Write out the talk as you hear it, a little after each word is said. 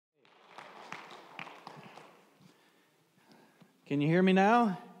Can you hear me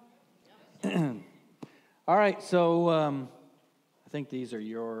now? All right, so I think these are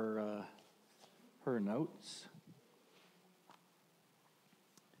her notes.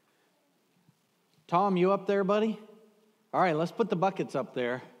 Tom, you up there, buddy? All right, let's put the buckets up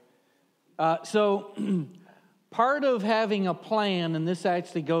there. So part of having a plan, and this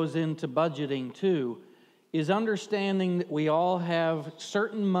actually goes into budgeting too, is understanding that we all have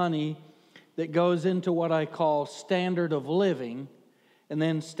certain money that goes into what I call standard of living and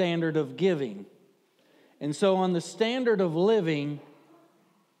then standard of giving. And so on the standard of living,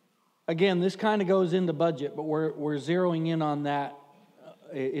 again, this kind of goes into budget, but we're zeroing in on that.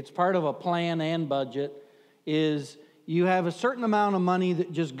 It's part of a plan and budget, is you have a certain amount of money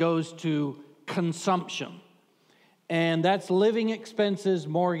that just goes to consumption. And that's living expenses,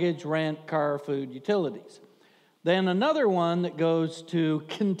 mortgage, rent, car, food, utilities. Then another one that goes to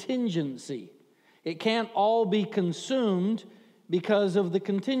contingency. It can't all be consumed because of the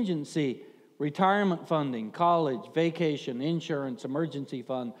contingency. Retirement funding, college, vacation, insurance, emergency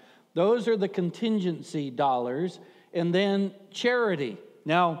fund. Those are the contingency dollars. And then charity.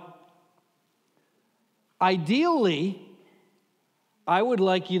 Now, ideally, I would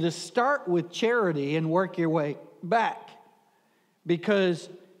like you to start with charity and work your way back. Because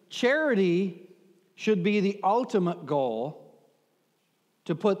charity should be the ultimate goal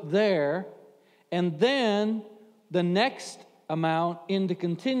to put there, and then the next amount into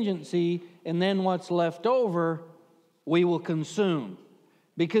contingency, and then what's left over, we will consume.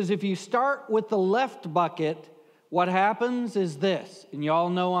 Because if you start with the left bucket, what happens is this, and you all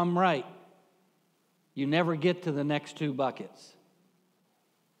know I'm right. You never get to the next two buckets.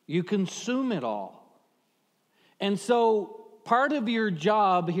 You consume it all. And so part of your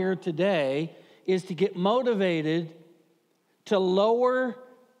job here today is to get motivated to lower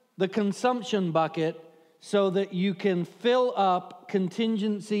the consumption bucket so that you can fill up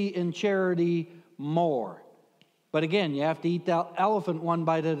contingency and charity more. But again, you have to eat that elephant one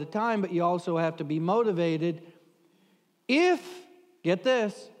bite at a time, but you also have to be motivated. Get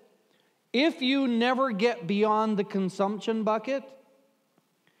this, if you never get beyond the consumption bucket,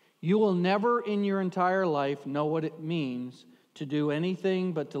 you will never in your entire life know what it means to do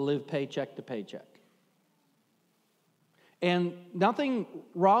anything but to live paycheck to paycheck. And nothing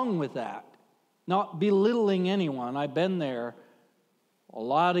wrong with that. Not belittling anyone. I've been there a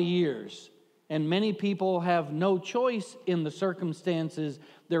lot of years. And many people have no choice in the circumstances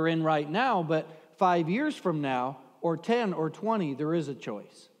they're in right now. But 5 years from now, or 10 or 20, there is a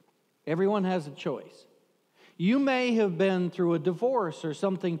choice. Everyone has a choice. You may have been through a divorce or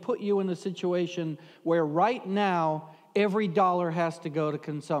something put you in a situation where right now every dollar has to go to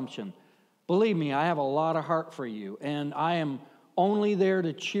consumption. Believe me, I have a lot of heart for you, and I am only there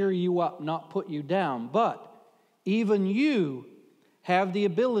to cheer you up, not put you down. But even you have the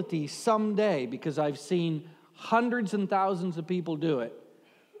ability someday, because I've seen hundreds and thousands of people do it,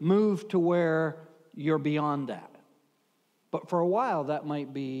 move to where you're beyond that. But for a while, that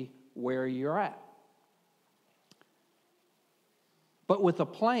might be where you're at. But with a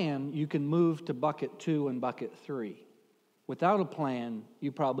plan, you can move to bucket 2 and bucket 3. Without a plan,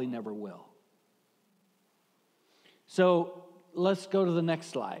 you probably never will. So let's go to the next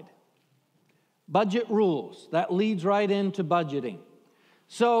slide. Budget rules. That leads right into budgeting.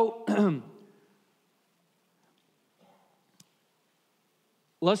 So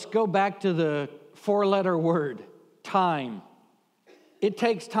let's go back to the 4-letter word, time. It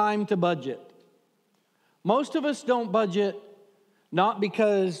takes time to budget. Most of us don't budget not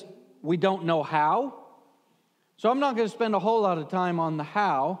because we don't know how. So I'm not going to spend a whole lot of time on the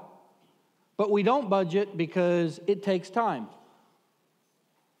how, but we don't budget because it takes time.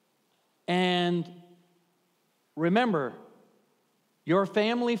 And remember, your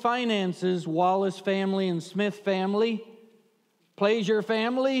family finances, Wallace family and Smith family, Plaisir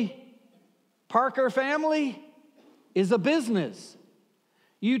family, Parker family, is a business.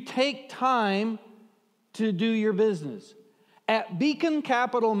 You take time to do your business. At Beacon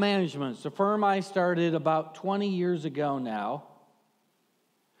Capital Management, it's a firm I started about 20 years ago now,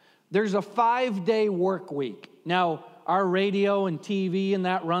 there's a 5-day work week. Now, our radio and TV and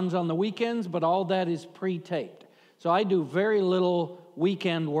that runs on the weekends, but all that is pre-taped. So I do very little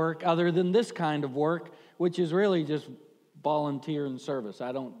weekend work other than this kind of work, which is really just volunteer and service.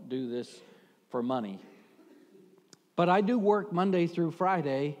 I don't do this for money. But I do work Monday through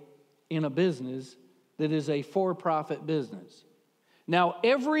Friday in a business that is a for-profit business. Now,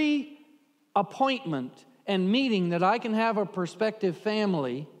 every appointment and meeting that I can have a prospective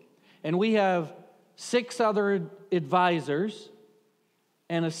family, and we have 6 other advisors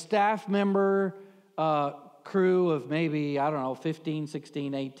and a staff member crew of maybe, 15,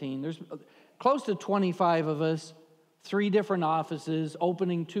 16, 18. There's close to 25 of us, 3 different offices,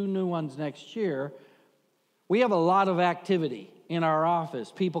 opening 2 new ones next year. We have a lot of activity in our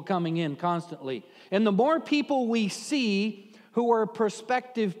office, people coming in constantly. And the more people we see who are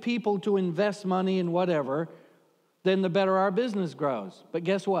prospective people to invest money in whatever, then the better our business grows. But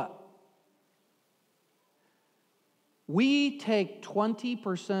guess what? We take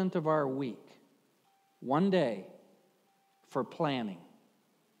 20% of our week, one day, for planning.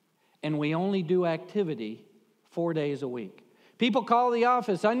 And we only do activity 4 days a week. People call the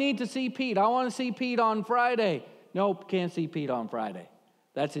office, I need to see Pete. I want to see Pete on Friday. Nope, can't see Pete on Friday.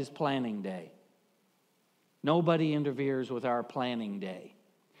 That's his planning day. Nobody interferes with our planning day.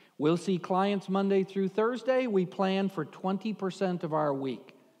 We'll see clients Monday through Thursday. We plan for 20% of our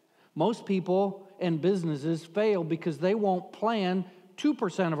week. Most people and businesses fail because they won't plan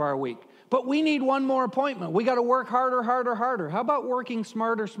 2% of our week. But we need one more appointment. We got to work harder, harder, harder. How about working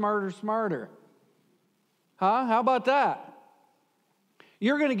smarter, smarter, smarter? How about that?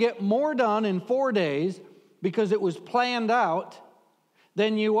 You're going to get more done in 4 days because it was planned out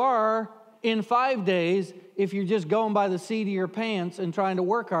than you are in 5 days if you're just going by the seat of your pants and trying to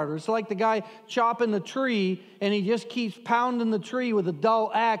work harder. It's like the guy chopping the tree and he just keeps pounding the tree with a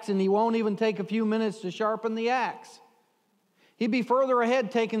dull axe and he won't even take a few minutes to sharpen the axe. He'd be further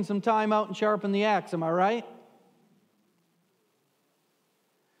ahead taking some time out and sharpen the axe, am I right?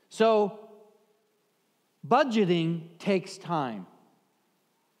 So, budgeting takes time.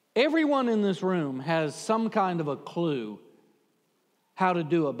 Everyone in this room has some kind of a clue how to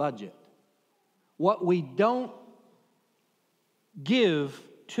do a budget. What we don't give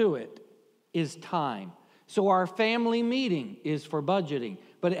to it is time. So our family meeting is for budgeting,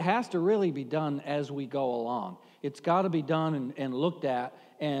 but it has to really be done as we go along. It's got to be done and looked at,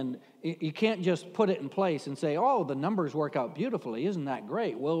 and you can't just put it in place and say, oh, the numbers work out beautifully. Isn't that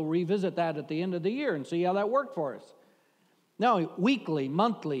great? We'll revisit that at the end of the year and see how that worked for us. No, weekly,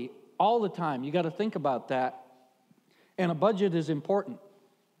 monthly, all the time. You got to think about that. And a budget is important.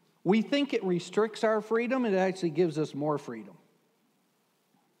 We think it restricts our freedom. It actually gives us more freedom.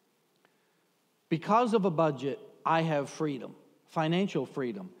 Because of a budget, I have freedom, financial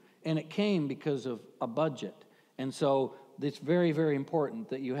freedom. And it came because of a budget. And so it's very, very important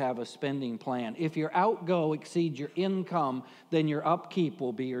that you have a spending plan. If your outgo exceeds your income, then your upkeep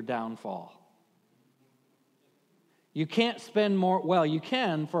will be your downfall. You can't spend more. Well, you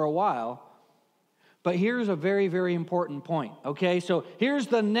can for a while. But here's a very, very important point, okay? So here's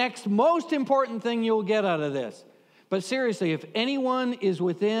the next most important thing you'll get out of this. But seriously, if anyone is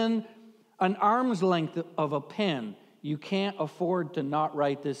within an arm's length of a pen, you can't afford to not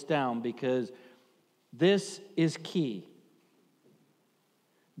write this down because this is key.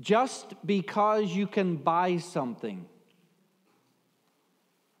 Just because you can buy something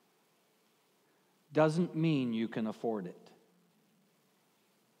doesn't mean you can afford it.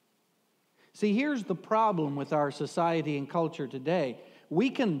 See, here's the problem with our society and culture today. We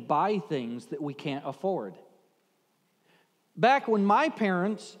can buy things that we can't afford. Back when my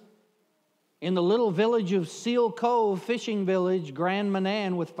parents, in the little village of Seal Cove, fishing village, Grand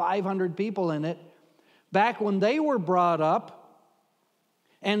Manan, with 500 people in it, back when they were brought up,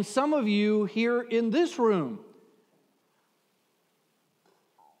 and some of you here in this room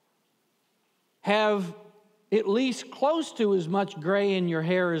have at least close to as much gray in your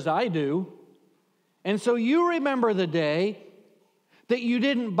hair as I do. And so you remember the day that you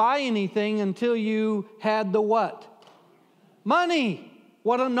didn't buy anything until you had the what? Money.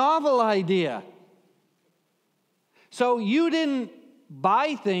 What a novel idea. So you didn't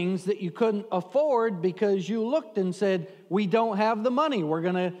buy things that you couldn't afford because you looked and said, we don't have the money. We're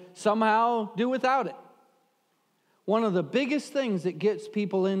going to somehow do without it. One of the biggest things that gets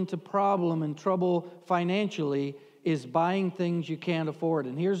people into problem and trouble financially is buying things you can't afford.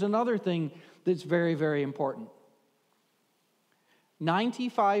 And here's another thing that's very, very important.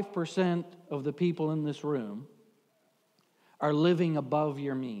 95% of the people in this room are living above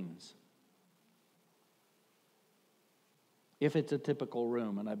your means. If it's a typical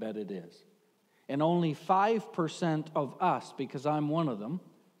room, and I bet it is. And only 5% of us, because I'm one of them,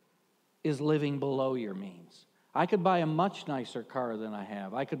 is living below your means. I could buy a much nicer car than I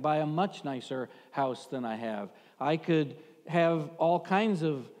have. I could buy a much nicer house than I have. I could have all kinds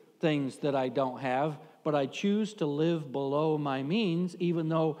of things that I don't have, but I choose to live below my means, even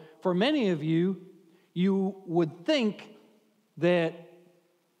though for many of you, you would think that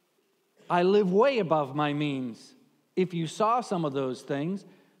I live way above my means if you saw some of those things,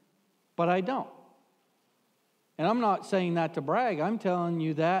 but I don't. And I'm not saying that to brag. I'm telling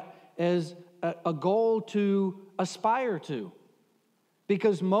you that as a goal to aspire to.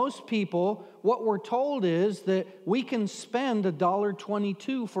 Because most people, what we're told is that we can spend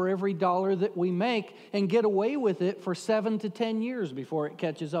 $1.22 for every dollar that we make and get away with it for 7 to 10 years before it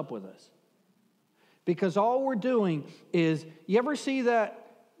catches up with us. Because all we're doing is, you ever see that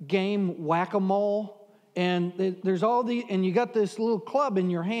game Whack-A-Mole? And there's and you got this little club in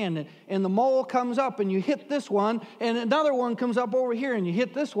your hand, and the mole comes up, and you hit this one, and another one comes up over here, and you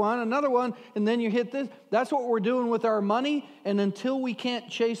hit this one, another one, and then you hit this. That's what we're doing with our money, and until we can't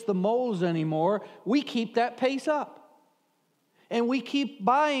chase the moles anymore, we keep that pace up. And we keep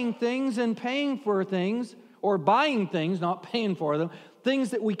buying things and paying for things, or buying things, not paying for them, things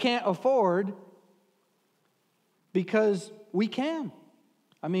that we can't afford because we can.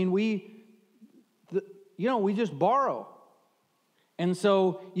 I mean, we just borrow. And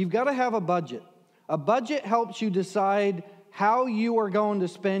so you've got to have a budget. A budget helps you decide how you are going to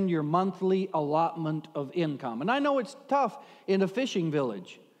spend your monthly allotment of income. And I know it's tough in a fishing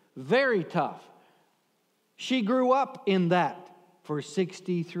village. Very tough. She grew up in that. For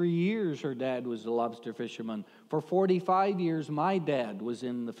 63 years, her dad was a lobster fisherman. For 45 years, my dad was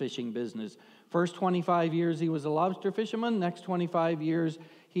in the fishing business. First 25 years, he was a lobster fisherman. Next 25 years,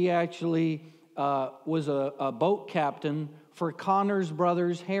 he actually was a boat captain for Connors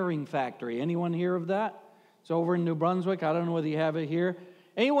Brothers Herring Factory. Anyone hear of that? It's over in New Brunswick. I don't know whether you have it here.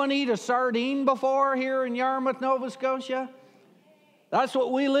 Anyone eat a sardine before here in Yarmouth, Nova Scotia? That's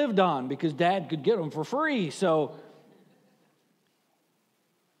what we lived on because Dad could get them for free. So,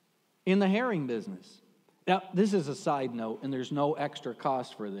 in the herring business. Now, this is a side note, and there's no extra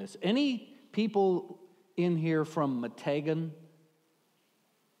cost for this. Any people in here from Metegan?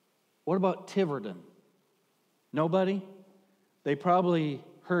 What about Tiverton? Nobody? They probably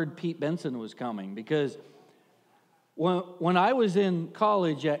heard Pete Benson was coming because when I was in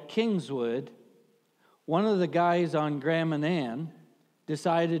college at Kingswood, one of the guys on Graham and Ann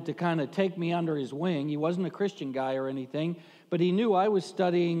decided to kind of take me under his wing. He wasn't a Christian guy or anything, but he knew I was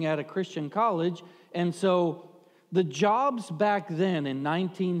studying at a Christian college. And so the jobs back then in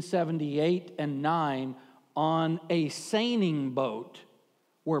 1978 and 9 on a seining boat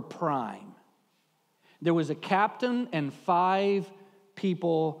were prime. There was a captain and 5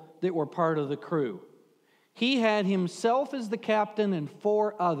 people that were part of the crew. He had himself as the captain and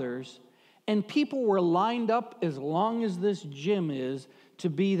 4 others, and people were lined up as long as this gym is to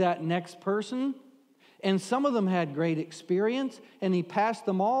be that next person. And some of them had great experience, and he passed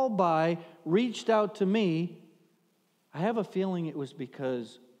them all by, reached out to me. I have a feeling it was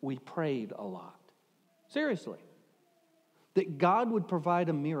because we prayed a lot. Seriously. That God would provide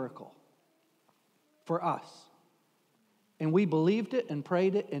a miracle for us. And we believed it and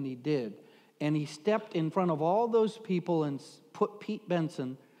prayed it, and he did. And he stepped in front of all those people and put Pete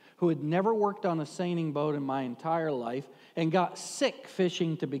Benson, who had never worked on a seining boat in my entire life, and got sick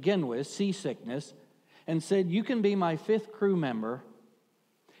fishing to begin with, seasickness, and said, you can be my 5th crew member.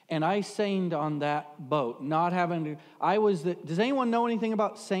 And I seined on that boat, not having to, does anyone know anything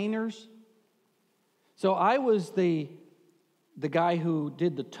about seiners? So I was the guy who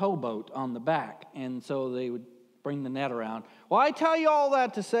did the towboat on the back, and so they would bring the net around. Well, I tell you all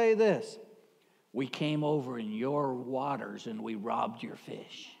that to say this. We came over in your waters and we robbed your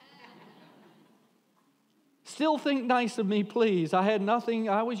fish. Still think nice of me, please. I had nothing.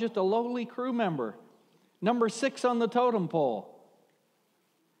 I was just a lowly crew member. Number 6 on the totem pole.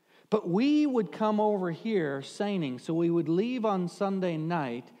 But we would come over here seining, so we would leave on Sunday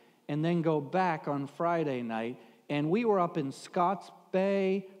night and then go back on Friday night. And we were up in Scotts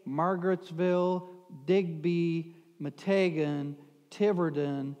Bay, Margarettsville, Digby, Metegan,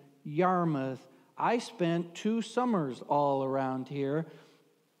 Tiverton, Yarmouth. I spent 2 summers all around here.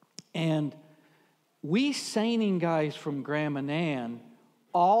 And we seining guys from Graham and Ann,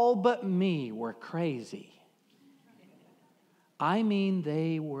 all but me, were crazy. I mean,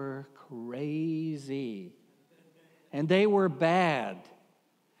 they were crazy. And they were bad.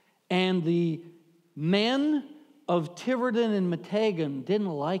 And the men of Tiverton and Metegan didn't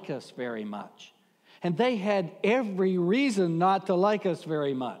like us very much. And they had every reason not to like us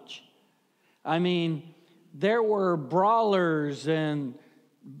very much. I mean, there were brawlers and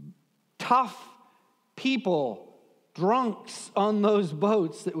tough people, drunks on those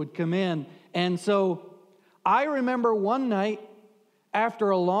boats that would come in. And so I remember one night, after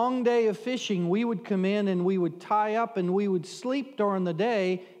a long day of fishing, we would come in and we would tie up and we would sleep during the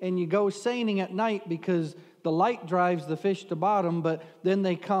day, and you go seining at night because the light drives the fish to bottom, but then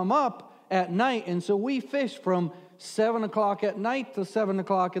they come up at night. And so we fish from 7 o'clock at night to 7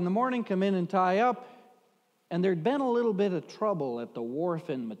 o'clock in the morning, come in and tie up. and there'd been a little bit of trouble at the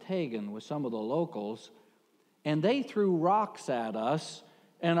wharf in Matagan with some of the locals, and they threw rocks at us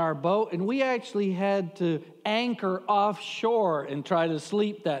and our boat, and we actually had to anchor offshore and try to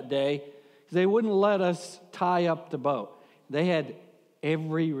sleep that day because they wouldn't let us tie up the boat. They had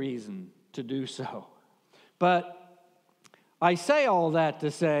every reason to do so. But I say all that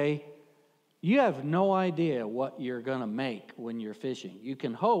to say, you have no idea what you're going to make when you're fishing. You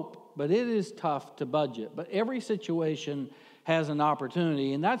can hope, but it is tough to budget. But every situation has an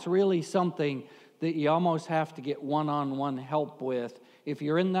opportunity, and that's really something that you almost have to get one-on-one help with if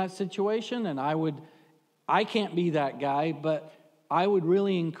you're in that situation. And I can't be that guy, but I would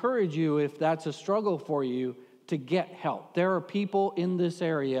really encourage you, if that's a struggle for you, to get help. There are people in this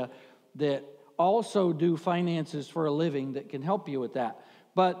area that also do finances for a living that can help you with that.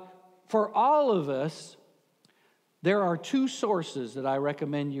 But for all of us, there are two sources that I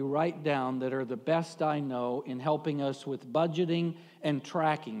recommend you write down that are the best I know in helping us with budgeting and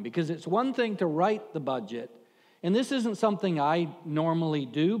tracking. Because it's one thing to write the budget, and this isn't something I normally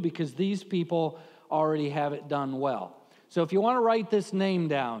do because these people already have it done well. So if you want to write this name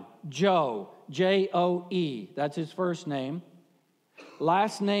down, Joe, Joe, that's his first name.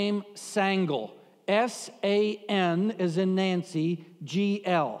 Last name, Sangle, S-A-N as in Nancy,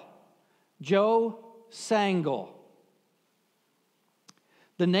 G-L. Joe Sangle.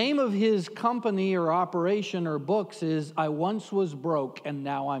 The name of his company or operation or books is I Once Was Broke and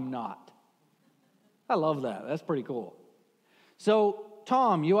Now I'm Not. I love that. That's pretty cool. So,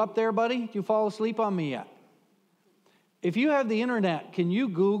 Tom, you up there, buddy? Did you fall asleep on me yet? If you have the internet, can you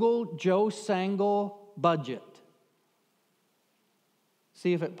Google Joe Sangle budget?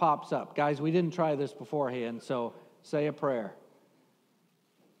 See if it pops up. Guys, we didn't try this beforehand, so say a prayer.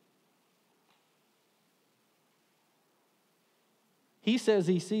 He says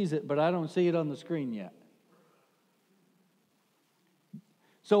he sees it, but I don't see it on the screen yet.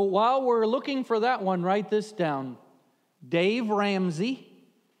 So while we're looking for that one, write this down. Dave Ramsey.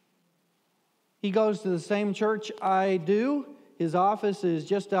 He goes to the same church I do. His office is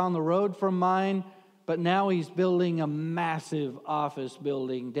just down the road from mine, but now he's building a massive office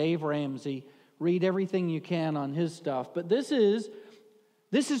building. Dave Ramsey. Read everything you can on his stuff. But this is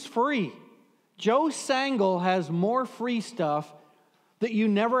free. Joe Sangle has more free stuff that you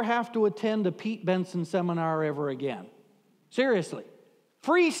never have to attend a Pete Benson seminar ever again. Seriously.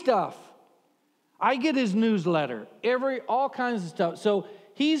 Free stuff. I get his newsletter, all kinds of stuff. So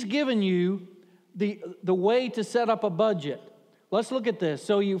he's given you the way to set up a budget. Let's look at this.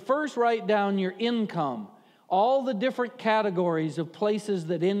 So you first write down your income, all the different categories of places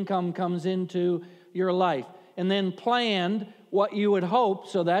that income comes into your life, and then planned what you would hope,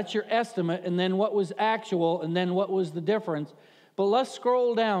 so that's your estimate, and then what was actual, and then what was the difference. But let's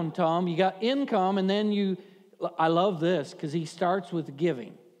scroll down, Tom. You got income, and then I love this because he starts with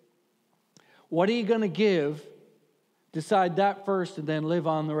giving. What are you going to give? Decide that first and then live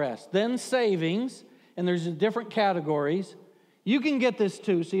on the rest. Then savings, and there's different categories. You can get this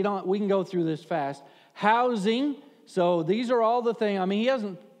too, so we can go through this fast. Housing, so these are all the things. I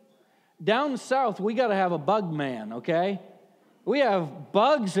mean, down south, we got to have a bug man, okay? We have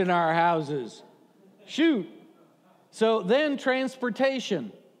bugs in our houses. Shoot. So then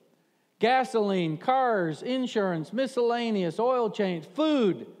transportation, gasoline, cars, insurance, miscellaneous, oil change,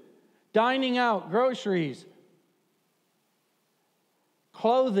 food, dining out, groceries,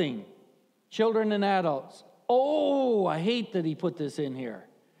 clothing, children and adults. Oh, I hate that he put this in here.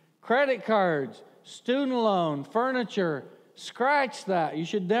 Credit cards, student loan, furniture, scratch that. You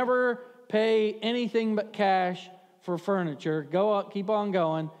should never pay anything but cash for furniture. Go up, keep on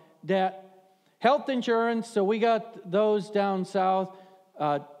going. Debt. Health insurance, so we got those down south.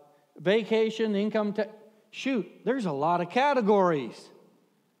 Vacation, income tax. Shoot, there's a lot of categories.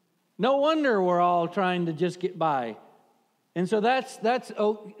 No wonder we're all trying to just get by. And so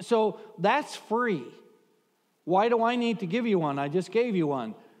that's free. Why do I need to give you one? I just gave you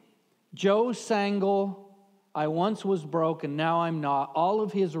one. Joe Sangle, I once was broke and now I'm not. All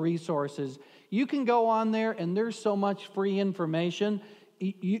of his resources. You can go on there and there's so much free information.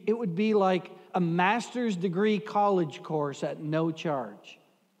 It would be like a master's degree college course at no charge.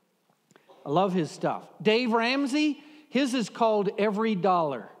 I love his stuff. Dave Ramsey, his is called Every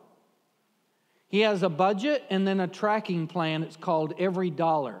Dollar. He has a budget and then a tracking plan. It's called Every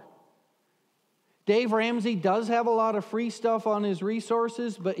Dollar. Dave Ramsey does have a lot of free stuff on his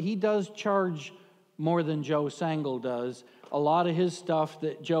resources, but he does charge more than Joe Sangle does. A lot of his stuff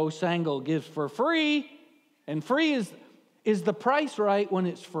that Joe Sangle gives for free, and free is the price right when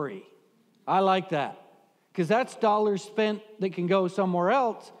it's free. I like that because that's dollars spent that can go somewhere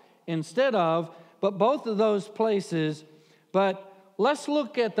else instead of, but both of those places. But let's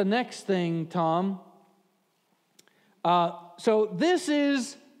look at the next thing, Tom. So this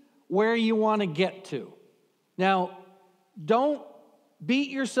is where you want to get to. Now, don't beat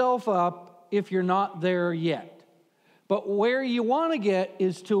yourself up if you're not there yet. But where you want to get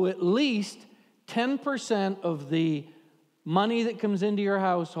is to at least 10% of the money that comes into your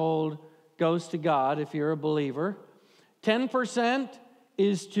household goes to God if you're a believer. 10%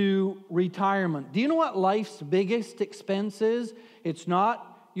 is to retirement. Do you know what life's biggest expense is? It's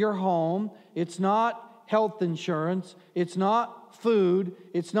not your home. It's not health insurance. It's not food.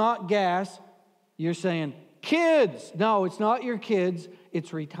 It's not gas. You're saying, kids. No, it's not your kids.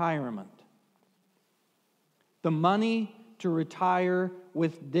 It's retirement. The money to retire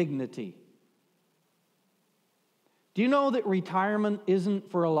with dignity. Do you know that retirement isn't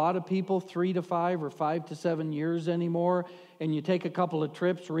for a lot of people 3 to 5 or 5 to 7 years anymore? And you take a couple of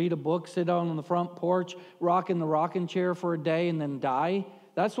trips, read a book, sit down on the front porch, rock in the rocking chair for a day, and then die?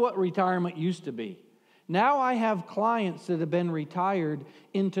 That's what retirement used to be. Now I have clients that have been retired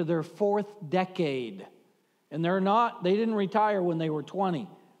into their 4th decade. And they didn't retire when they were 20.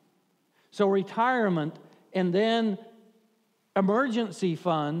 So retirement, and then emergency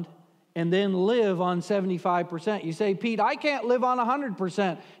fund, and then live on 75%. You say, Pete, I can't live on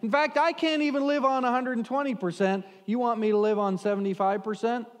 100%. In fact, I can't even live on 120%. You want me to live on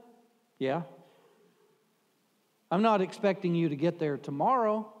 75%? Yeah. I'm not expecting you to get there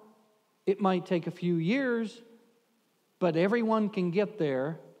tomorrow. It might take a few years, but everyone can get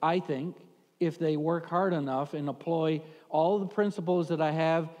there, I think, if they work hard enough and employ all the principles that I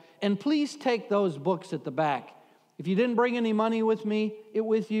have. And please take those books at the back. If you didn't bring any money with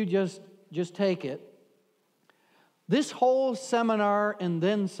you, just take it. This whole seminar and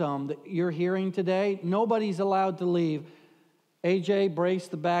then some that you're hearing today, nobody's allowed to leave. AJ, brace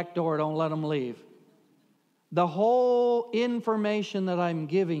the back door. Don't let them leave. The whole information that I'm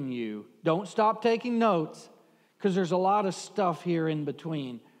giving you, don't stop taking notes, because there's a lot of stuff here in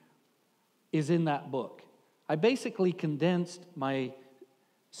between, is in that book. I basically condensed my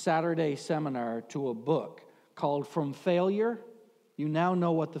Saturday seminar to a book called From Failure, you now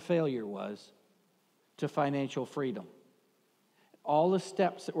know what the failure was, to financial freedom. All the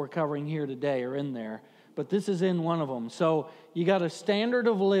steps that we're covering here today are in there, but this is in one of them. So you got a standard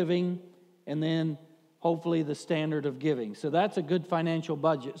of living, and then hopefully the standard of giving. So that's a good financial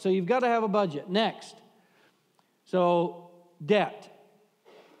budget. So you've got to have a budget. Next. So debt.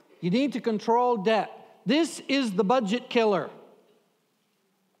 You need to control debt. This is the budget killer.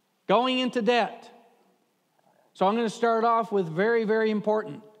 Going into debt. So I'm going to start off with very, very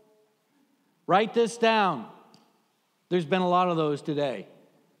important. Write this down. There's been a lot of those today.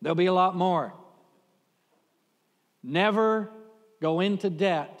 There'll be a lot more. Never go into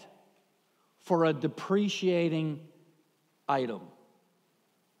debt for a depreciating item.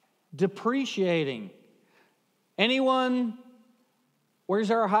 Depreciating. Anyone,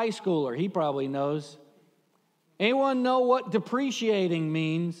 where's our high schooler? He probably knows. Anyone know what depreciating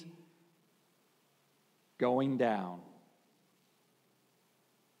means? Going down.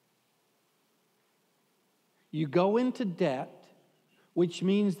 You go into debt, which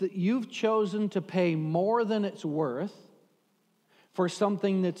means that you've chosen to pay more than it's worth for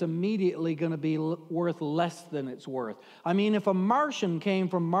something that's immediately going to be worth less than it's worth. I mean, if a Martian came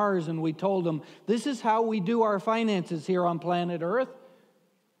from Mars and we told them, this is how we do our finances here on planet Earth,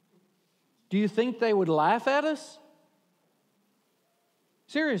 do you think they would laugh at us?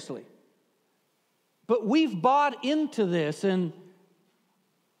 Seriously. But we've bought into this, and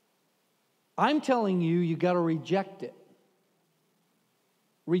I'm telling you, you got to reject it.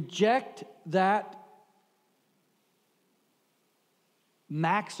 Reject that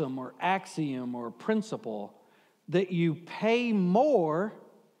maxim or axiom or principle that you pay more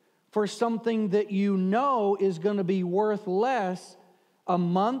for something that you know is going to be worth less a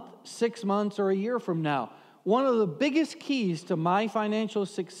month, 6 months, or a year from now. One of the biggest keys to my financial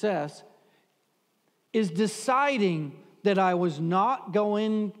success is deciding that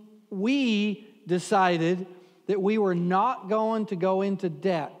we decided that we were not going to go into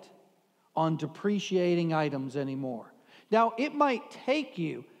debt on depreciating items anymore. Now, it might take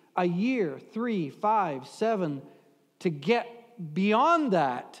you a year, 3, 5, 7 to get beyond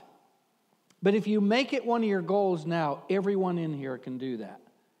that. But if you make it one of your goals now, everyone in here can do that.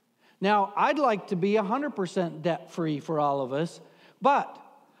 Now, I'd like to be 100% debt-free for all of us, but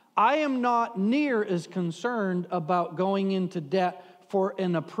I am not near as concerned about going into debt for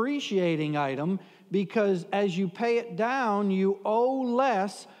an appreciating item, because as you pay it down, you owe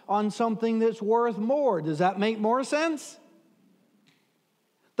less on something that's worth more. Does that make more sense?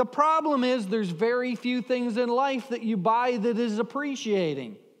 The problem is there's very few things in life that you buy that is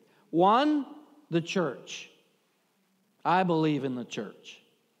appreciating. One, the church. I believe in the church.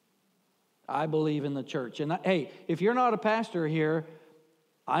 I believe in the church. And hey, if you're not a pastor here,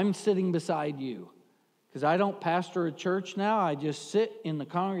 I'm sitting beside you. Because I don't pastor a church now. I just sit in the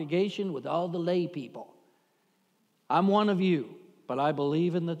congregation with all the lay people. I'm one of you, but I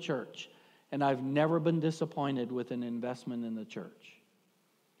believe in the church. And I've never been disappointed with an investment in the church.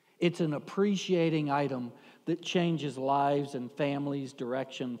 It's an appreciating item that changes lives and families'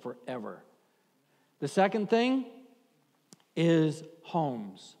 direction forever. The second thing is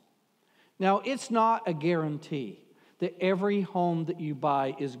homes. Now, it's not a guarantee that every home that you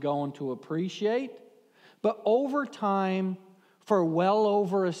buy is going to appreciate, but over time, for well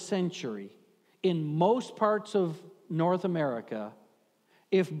over a century, in most parts of North America,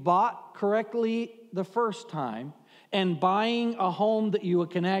 if bought correctly the first time, and buying a home that you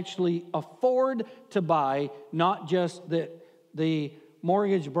can actually afford to buy, not just that the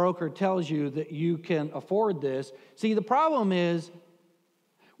mortgage broker tells you that you can afford this. See, the problem is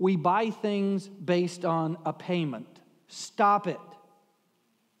we buy things based on a payment. Stop it.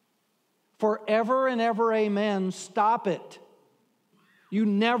 Forever and ever, amen, stop it. You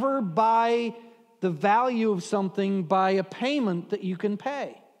never buy the value of something by a payment that you can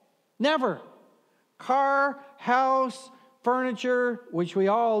pay. Never. Car, house, furniture, which we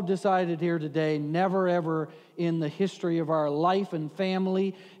all decided here today, never ever in the history of our life and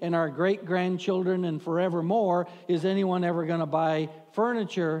family and our great-grandchildren and forevermore is anyone ever going to buy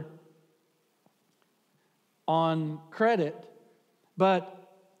furniture on credit. But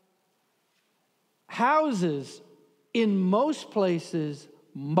houses, in most places,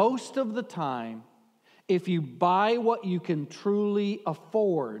 most of the time, if you buy what you can truly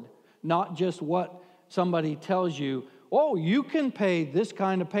afford, not just what somebody tells you, oh, you can pay this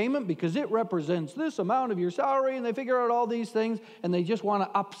kind of payment because it represents this amount of your salary, and they figure out all these things, and they just want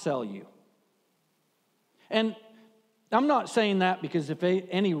to upsell you. And I'm not saying that because if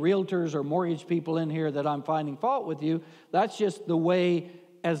any realtors or mortgage people in here that I'm finding fault with you, that's just the way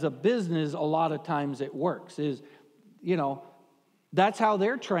as a business a lot of times it works, is, that's how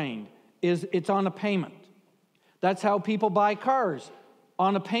they're trained, is it's on a payment. That's how people buy cars,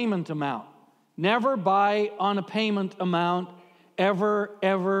 on a payment amount. Never buy on a payment amount ever,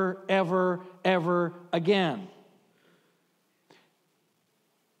 ever, ever, ever again.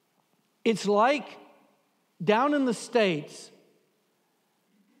 It's like down in the States,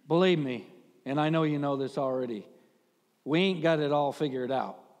 believe me, and I know you know this already, we ain't got it all figured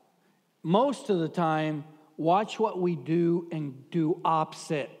out. Most of the time, watch what we do and do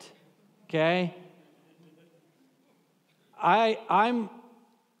opposite, okay? I'm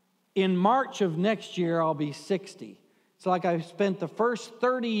in March of next year, I'll be 60. It's like I've spent the first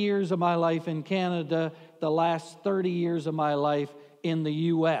 30 years of my life in Canada, the last 30 years of my life in the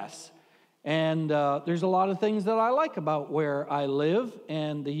U.S. And there's a lot of things that I like about where I live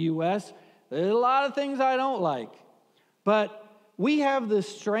and the U.S. There's a lot of things I don't like. But we have this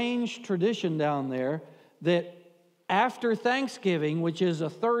strange tradition down there that after Thanksgiving, which is a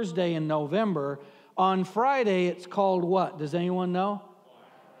Thursday in November, on Friday it's called what? Does anyone know?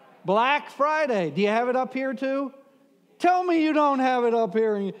 Black Friday. Do you have it up here too? Tell me you don't have it up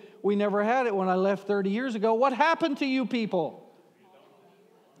here. We never had it when I left 30 years ago. What happened to you people?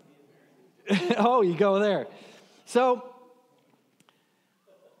 Oh, you go there. So,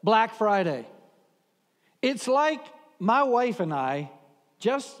 Black Friday. It's like my wife and I,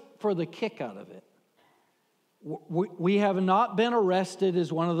 just for the kick out of it, we have not been arrested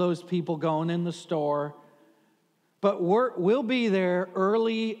as one of those people going in the store. But we'll be there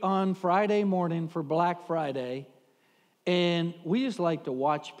early on Friday morning for Black Friday, and we just like to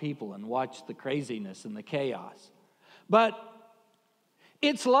watch people and watch the craziness and the chaos. But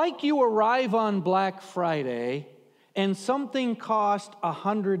it's like you arrive on Black Friday, and something costs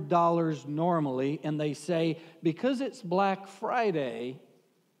 $100 normally, and they say, because it's Black Friday,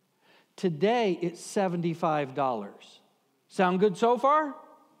 today it's $75. Sound good so far?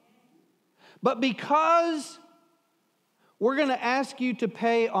 But because we're going to ask you to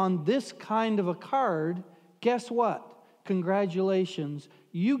pay on this kind of a card, guess what? Congratulations.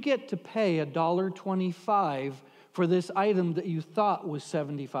 You get to pay $1.25 for this item that you thought was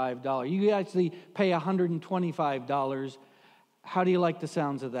 $75. You actually pay $125. How do you like the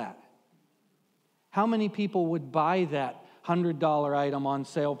sounds of that? How many people would buy that $100 item on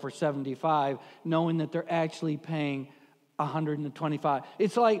sale for $75 knowing that they're actually paying $125?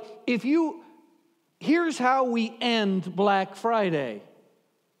 It's like here's how we end Black Friday.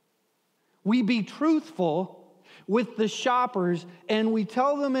 We be truthful with the shoppers, and we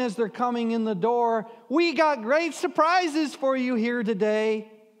tell them as they're coming in the door, we got great surprises for you here today.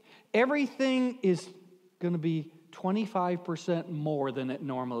 Everything is going to be 25% more than it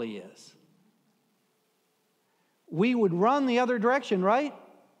normally is. We would run the other direction, right?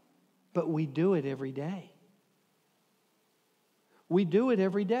 But we do it every day. We do it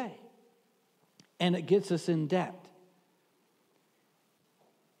every day. And it gets us in debt.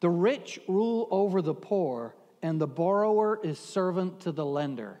 The rich rule over the poor, and the borrower is servant to the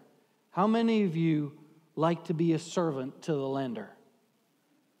lender. How many of you like to be a servant to the lender?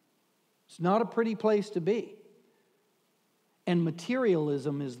 It's not a pretty place to be. And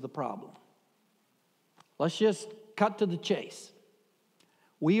materialism is the problem. Let's just cut to the chase.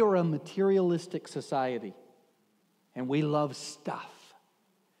 We are a materialistic society, and we love stuff.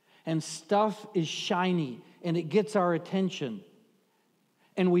 And stuff is shiny, and it gets our attention.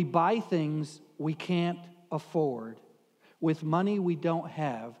 And we buy things we can't afford with money we don't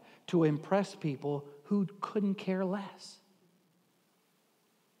have to impress people who couldn't care less.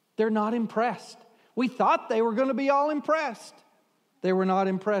 They're not impressed. We thought they were going to be all impressed. They were not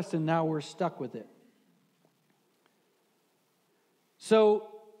impressed, and now we're stuck with it. So,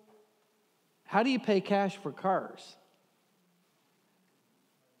 how do you pay cash for cars?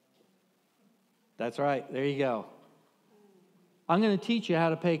 That's right. There you go. I'm going to teach you how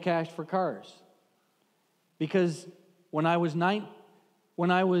to pay cash for cars. Because when I was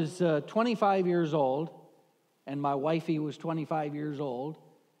 25 years old, and my wifey was 25 years old,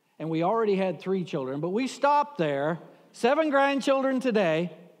 and we already had 3 children, but we stopped there, 7 grandchildren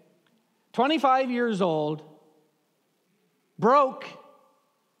today, 25 years old, broke,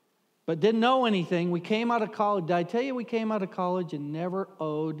 but didn't know anything. We came out of college. Did I tell you we came out of college and never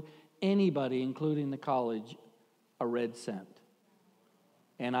owed anybody, including the college, a red cent?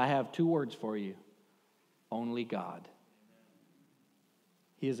 And I have 2 words for you. Only God.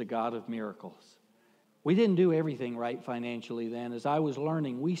 He is a God of miracles. We didn't do everything right financially then. As I was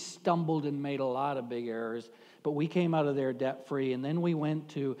learning, we stumbled and made a lot of big errors, but we came out of there debt-free. And then we went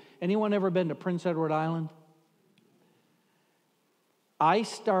to, anyone ever been to Prince Edward Island?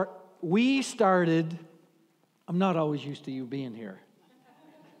 We started, I'm not always used to you being here.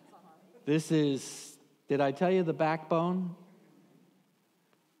 This is, did I tell you the backbone?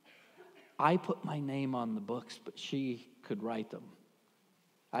 I put my name on the books, but she could write them.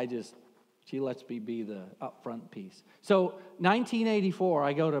 She lets me be the upfront piece. So, 1984,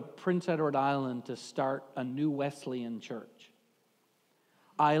 I go to Prince Edward Island to start a new Wesleyan church.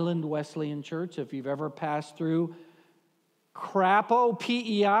 Island Wesleyan Church, if you've ever passed through Crapo,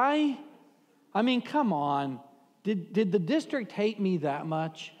 PEI. I mean, come on. Did the district hate me that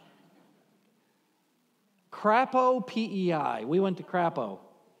much? Crapo, PEI. We went to Crapo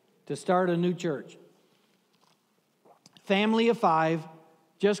to start a new church. Family of 5,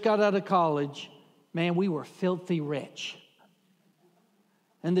 just got out of college. Man, we were filthy rich.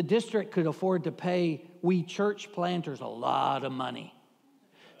 And the district could afford to pay we church planters a lot of money.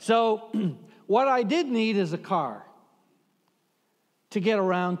 So what I did need is a car to get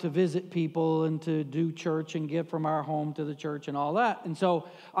around to visit people and to do church and get from our home to the church and all that. And so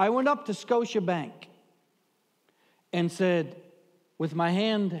I went up to Scotiabank and said, with my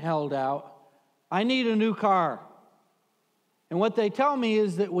hand held out, I need a new car. And what they tell me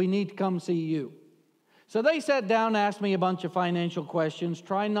is that we need to come see you. So they sat down, asked me a bunch of financial questions,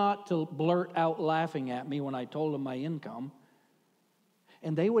 try not to blurt out laughing at me when I told them my income.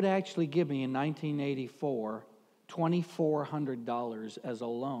 And they would actually give me in 1984 $2,400 as a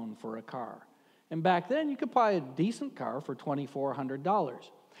loan for a car. And back then, you could buy a decent car for $2,400.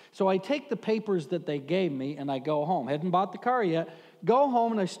 So I take the papers that they gave me and I go home. Hadn't bought the car yet. Go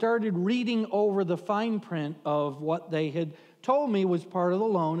home and I started reading over the fine print of what they had told me was part of the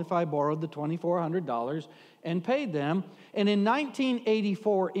loan if I borrowed the $2,400 and paid them. And in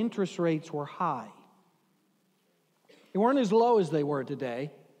 1984, interest rates were high. They weren't as low as they were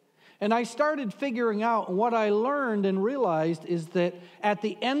today. And I started figuring out, and what I learned and realized is that at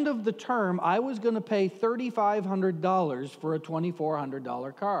the end of the term, I was going to pay $3,500 for a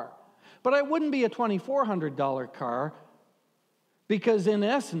 $2,400 car. But I wouldn't be a $2,400 car because, in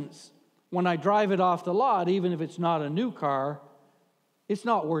essence, when I drive it off the lot, even if it's not a new car, it's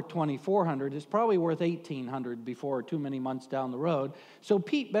not worth $2,400. It's probably worth $1,800 before too many months down the road. So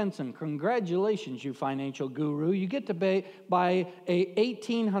Pete Benson, congratulations, you financial guru. You get to buy a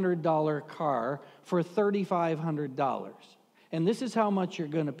 $1,800 car for $3,500. And this is how much you're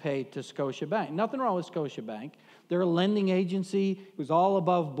going to pay to Scotiabank. Nothing wrong with Scotiabank. They're a lending agency. It was all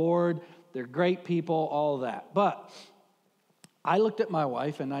above board. They're great people, all that. But I looked at my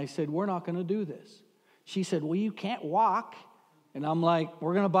wife and I said, we're not going to do this. She said, well, you can't walk. And I'm like,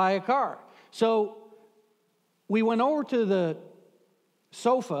 we're going to buy a car. So we went over to the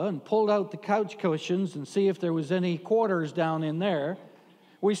sofa and pulled out the couch cushions and see if there was any quarters down in there.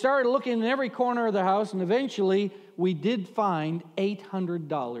 We started looking in every corner of the house, and eventually we did find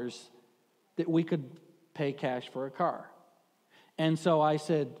 $800 that we could pay cash for a car. And so I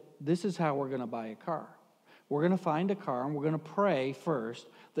said, this is how we're going to buy a car. We're going to find a car, and we're going to pray first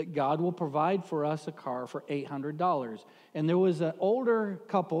that God will provide for us a car for $800. And there was an older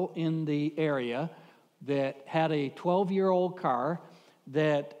couple in the area that had a 12-year-old car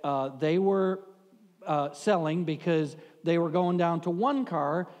that they were selling because they were going down to one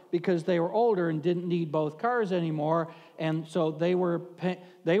car because they were older and didn't need both cars anymore. And so they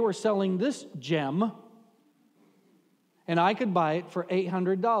were selling this gem, and I could buy it for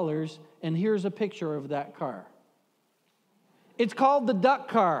 $800. And here's a picture of that car. It's called the duck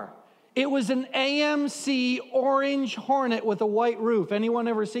car. It was an AMC orange Hornet with a white roof. Anyone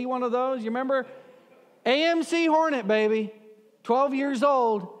ever see one of those? You remember? AMC Hornet, baby. 12 years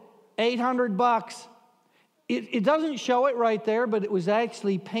old, $800. It doesn't show it right there, but it was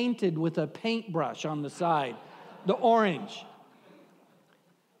actually painted with a paintbrush on the side, the orange.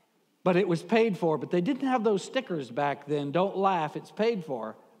 But it was paid for, but they didn't have those stickers back then. Don't laugh, it's paid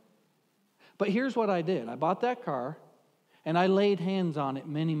for. But here's what I did. I bought that car, and I laid hands on it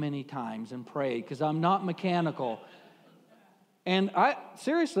many, many times and prayed, because I'm not mechanical. And I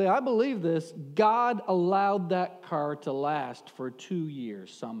believe this. God allowed that car to last for 2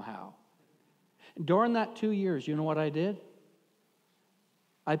 years somehow. During that 2 years, you know what I did?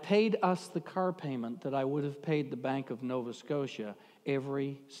 I paid us the car payment that I would have paid the Bank of Nova Scotia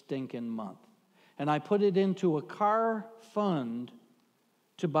every stinking month. And I put it into a car fund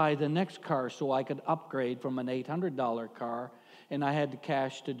to buy the next car so I could upgrade from an $800 car, and I had the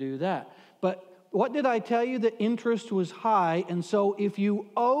cash to do that. But what did I tell you? The interest was high, and so if you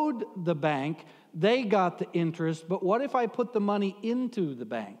owed the bank, they got the interest. But what if I put the money into the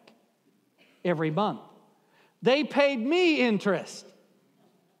bank every month? They paid me interest.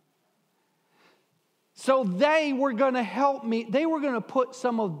 So they were going to help me. They were going to put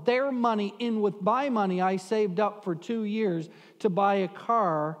some of their money in with my money I saved up for 2 years to buy a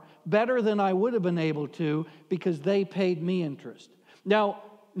car better than I would have been able to, because they paid me interest. Now,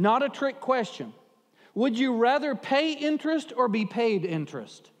 not a trick question. Would you rather pay interest or be paid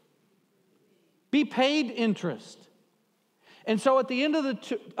interest? Be paid interest. And so at the end of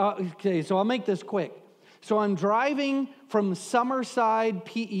the so I'll make this quick. So I'm driving from Summerside,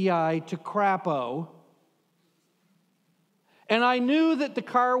 PEI to Crapo, and I knew that the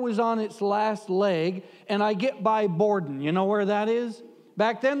car was on its last leg, and I get by Borden. You know where that is?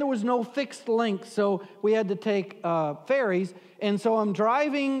 Back then there was no fixed link, so we had to take ferries. And so I'm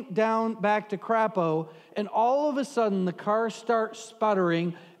driving down back to Crapo, and all of a sudden the car starts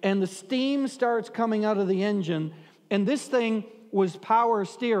sputtering, and the steam starts coming out of the engine. And this thing was power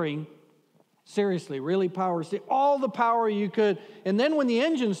steering. Seriously, really power steering. All the power you could. And then when the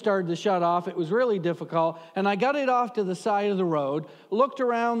engine started to shut off, it was really difficult. And I got it off to the side of the road, looked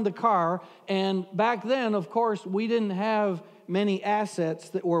around the car, and back then, of course, we didn't have many assets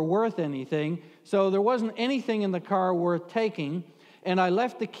that were worth anything. So there wasn't anything in the car worth taking. And I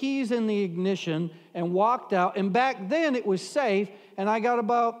left the keys in the ignition and walked out. And back then it was safe. And I got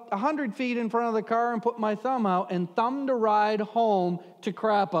about 100 feet in front of the car and put my thumb out and thumbed a ride home to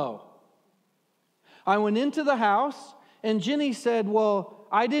Crapo. I went into the house, and Ginny said, well,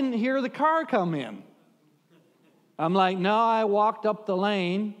 I didn't hear the car come in. I'm like, no, I walked up the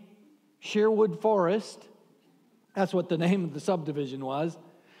lane, Sherwood Forest. That's what the name of the subdivision was.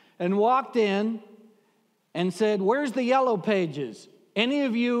 And walked in and said, where's the yellow pages? Any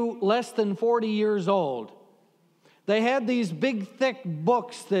of you less than 40 years old? They had these big, thick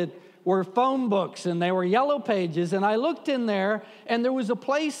books that were phone books, and they were yellow pages. And I looked in there, and there was a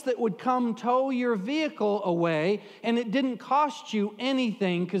place that would come tow your vehicle away, and it didn't cost you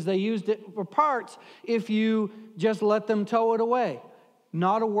anything because they used it for parts if you just let them tow it away.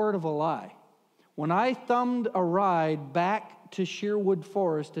 Not a word of a lie. When I thumbed a ride back to Sherwood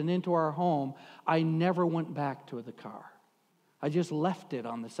Forest and into our home, I never went back to the car. I just left it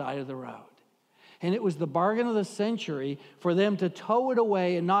on the side of the road. And it was the bargain of the century for them to tow it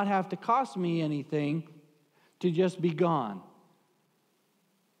away and not have to cost me anything, to just be gone.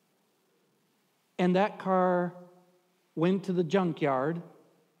 And that car went to the junkyard,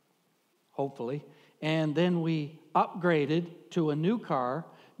 hopefully, and then we upgraded to a new car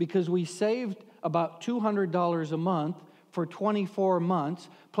because we saved about $200 a month for 24 months,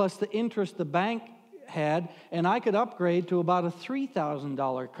 plus the interest the bank had, and I could upgrade to about a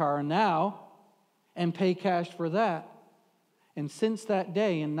 $3,000 car now. and pay cash for that. And since that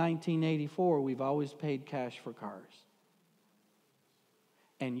day in 1984, we've always paid cash for cars.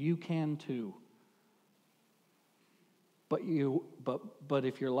 And you can too. But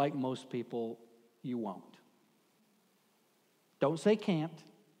if you're like most people, you won't. Don't say can't.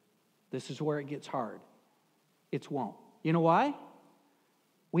 This is where it gets hard. It won't. You know why?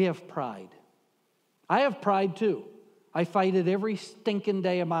 We have pride. I have pride too. I fight it every stinking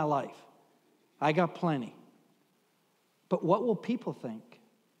day of my life. I got plenty. But what will people think?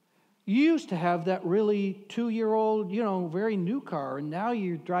 You used to have that really 2-year-old, very new car, and now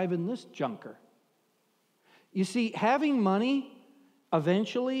you're driving this junker. You see, having money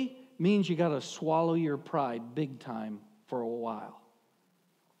eventually means you got to swallow your pride big time for a while.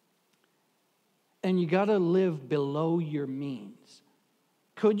 And you got to live below your means.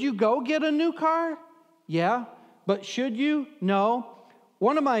 Could you go get a new car? Yeah. But should you? No.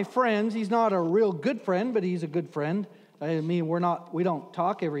 One of my friends, he's not a real good friend, but he's a good friend. I mean, we don't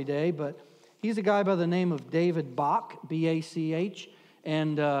talk every day, but he's a guy by the name of David Bach, B-A-C-H,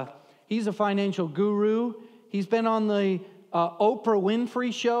 and he's a financial guru. He's been on the Oprah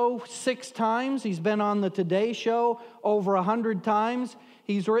Winfrey Show 6 times. He's been on the Today Show over 100 times.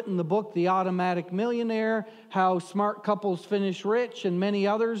 He's written the book, The Automatic Millionaire, How Smart Couples Finish Rich, and many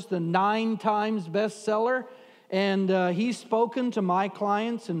others, the 9 times bestseller. And he's spoken to my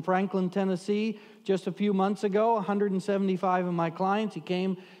clients in Franklin, Tennessee, just a few months ago, 175 of my clients. He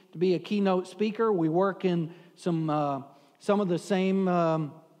came to be a keynote speaker. We work in some of the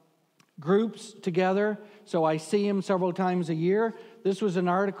same groups together, so I see him several times a year. This was an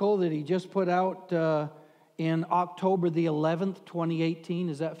article that he just put out in October the 11th, 2018.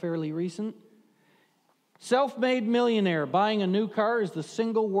 Is that fairly recent? Self-made millionaire, buying a new car is the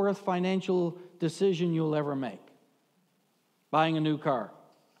single worst financial decision you'll ever make. Buying a new car.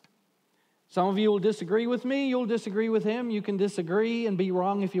 Some of you will disagree with me, you'll disagree with him. You can disagree and be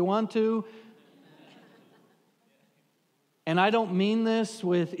wrong if you want to. And I don't mean this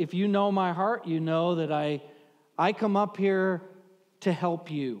with, if you know my heart, you know that I come up here to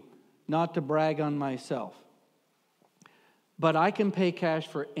help you, not to brag on myself. But I can pay cash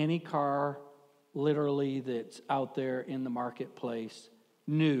for any car, literally, that's out there in the marketplace,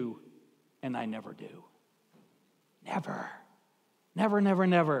 new, and I never do. Never. Never, never,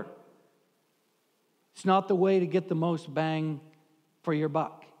 never. It's not the way to get the most bang for your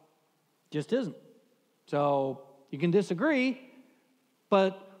buck. Just isn't. So you can disagree,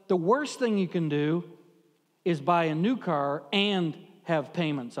 but the worst thing you can do is buy a new car and have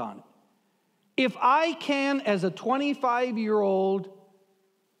payments on it. If I can, as a 25-year-old,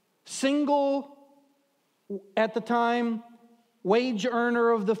 single, at the time, wage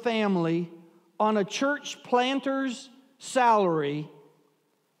earner of the family, on a church planter's salary,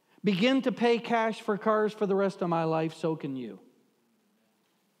 begin to pay cash for cars for the rest of my life, so can you.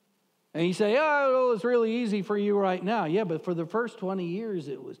 And you say, oh, well, it's really easy for you right now. Yeah, but for the first 20 years,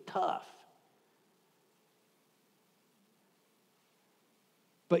 it was tough.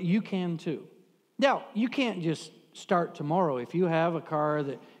 But you can too. Now, you can't just start tomorrow. If you have a car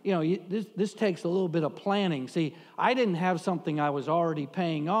that, this takes a little bit of planning. See, I didn't have something I was already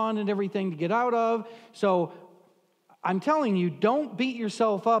paying on and everything to get out of. So I'm telling you, don't beat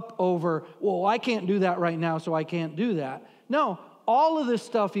yourself up over, well, I can't do that right now, so I can't do that. No, all of this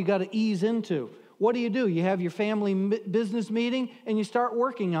stuff you got to ease into. What do? You have your family business meeting and you start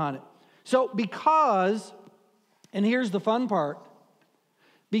working on it. So because, and here's the fun part,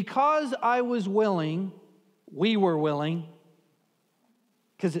 because I was willing, we were willing,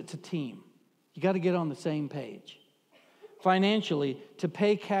 because it's a team. You got to get on the same page. Financially, to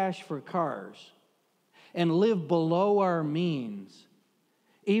pay cash for cars and live below our means,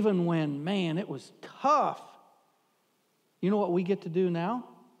 even when, man, it was tough. You know what we get to do now?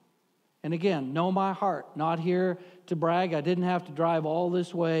 And again, know my heart, not here to brag. I didn't have to drive all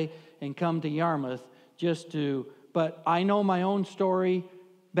this way and come to Yarmouth but I know my own story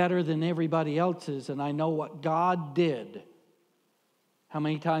better than everybody else's, and I know what God did. How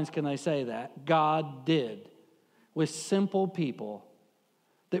many times can I say that? God did with simple people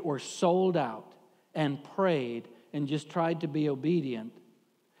that were sold out and prayed and just tried to be obedient.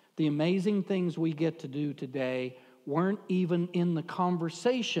 The amazing things we get to do today weren't even in the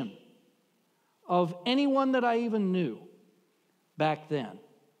conversation of anyone that I even knew back then.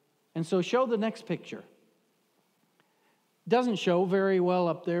 And so show the next picture. Doesn't show very well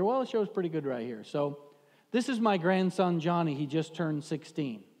up there. Well, it shows pretty good right here. So this is my grandson, Johnny. He just turned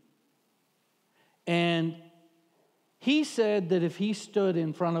 16. And he said that if he stood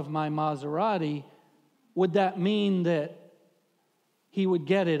in front of my Maserati, would that mean that he would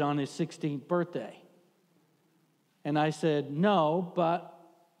get it on his 16th birthday? And I said, no, but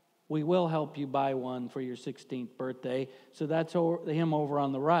we will help you buy one for your 16th birthday. So that's him over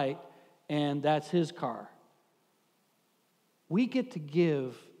on the right, and that's his car. We get to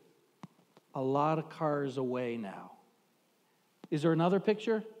give a lot of cars away now. Is there another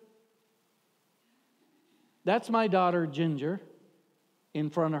picture? That's my daughter, Ginger, in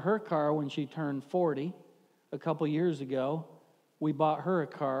front of her car when she turned 40 a couple years ago. We bought her a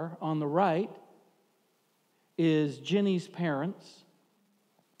car. On the right is Ginny's parents.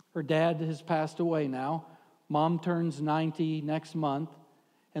 Her dad has passed away now. Mom turns 90 next month.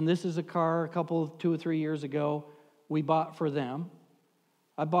 And this is a car 2 or 3 years ago we bought for them.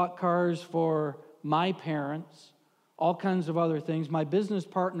 I bought cars for my parents, all kinds of other things. My business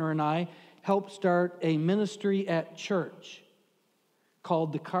partner and I helped start a ministry at church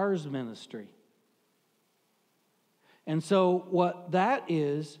called the Cars Ministry. And so what that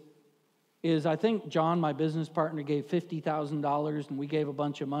is I think John, my business partner, gave $50,000, and we gave a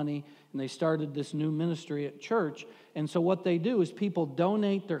bunch of money, and they started this new ministry at church. And so what they do is people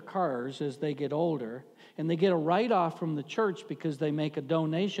donate their cars as they get older, and they get a write-off from the church because they make a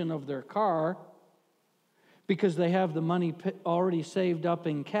donation of their car because they have the money already saved up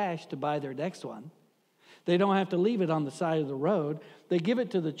in cash to buy their next one. They don't have to leave it on the side of the road. They give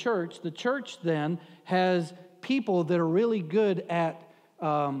it to the church. The church then has people that are really good at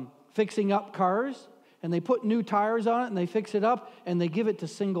fixing up cars, and they put new tires on it, and they fix it up, and they give it to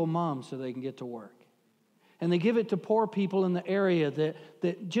single moms so they can get to work. And they give it to poor people in the area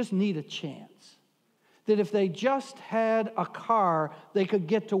that just need a chance. That if they just had a car, they could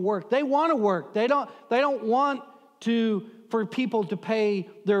get to work. They want to work. They don't want for people to pay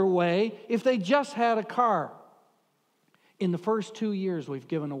their way. If they just had a car. In the first 2 years, we've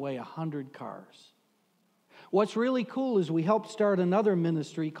given away 100 cars. What's really cool is we helped start another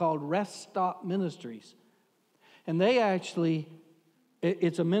ministry called Rest Stop Ministries. And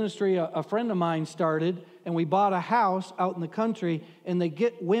it's a ministry a friend of mine started, and we bought a house out in the country, and they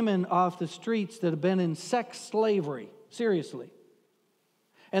get women off the streets that have been in sex slavery, seriously.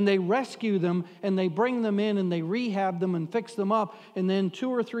 And they rescue them, and they bring them in, and they rehab them and fix them up. And then 2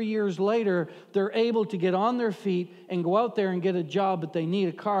 or 3 years later, they're able to get on their feet and go out there and get a job, but they need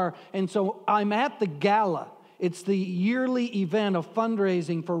a car. And so I'm at the gala. It's the yearly event of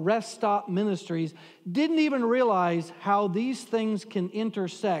fundraising for Rest Stop Ministries. Didn't even realize how these things can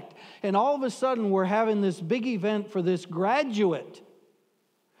intersect. And all of a sudden, we're having this big event for this graduate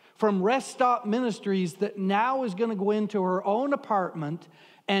from Rest Stop Ministries that now is going to go into her own apartment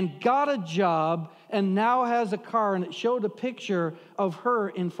and got a job and now has a car. And it showed a picture of her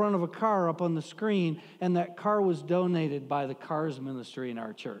in front of a car up on the screen. And that car was donated by the Cars Ministry in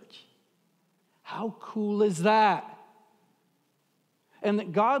our church. How cool is that? And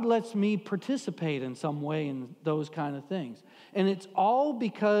that God lets me participate in some way in those kind of things. And it's all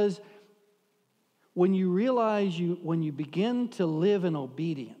because when you realize when you begin to live in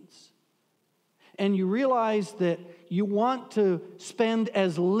obedience, and you realize that you want to spend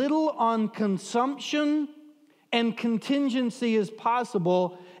as little on consumption and contingency as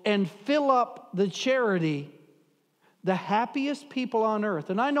possible and fill up the charity, the happiest people on earth,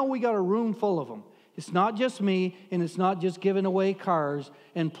 and I know we got a room full of them. It's not just me, and it's not just giving away cars,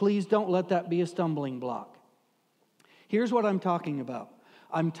 and please don't let that be a stumbling block. Here's what I'm talking about.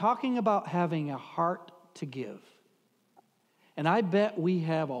 I'm talking about having a heart to give. And I bet we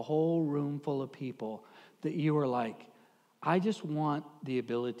have a whole room full of people that you are like, I just want the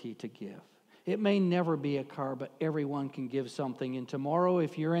ability to give. It may never be a car, but everyone can give something. And tomorrow,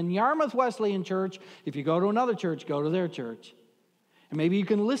 if you're in Yarmouth Wesleyan Church, if you go to another church, go to their church. And maybe you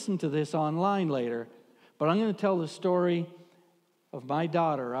can listen to this online later. But I'm going to tell the story of my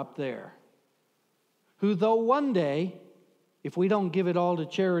daughter up there, who though one day, if we don't give it all to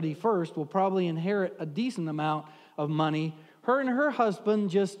charity first, will probably inherit a decent amount of money. Her and her husband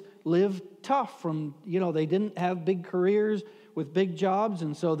just lived tough from, they didn't have big careers with big jobs,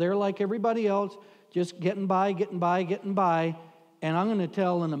 and so they're like everybody else, just getting by. And I'm going to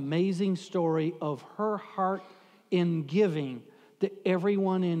tell an amazing story of her heart in giving to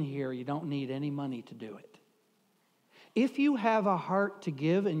everyone in here. You don't need any money to do it. If you have a heart to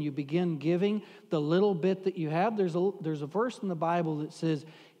give and you begin giving the little bit that you have, there's a verse in the Bible that says,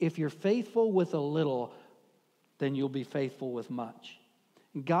 if you're faithful with a little, then you'll be faithful with much.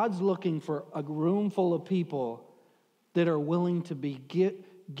 God's looking for a room full of people that are willing to be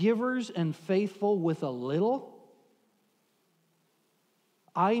givers and faithful with a little.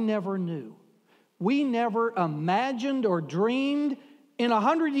 I never knew. We never imagined or dreamed in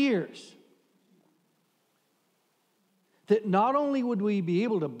 100 years that not only would we be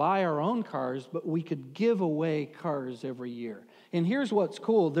able to buy our own cars, but we could give away cars every year. And here's what's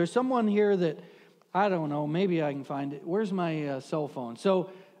cool. There's someone here that, I don't know, maybe I can find it. Where's my cell phone? So,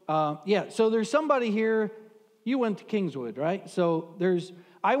 so there's somebody here. You went to Kingswood, right?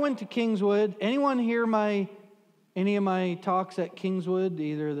 I went to Kingswood. Anyone hear any of my talks at Kingswood?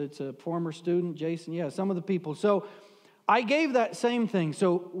 Either that's a former student, Jason? Yeah, some of the people. So I gave that same thing.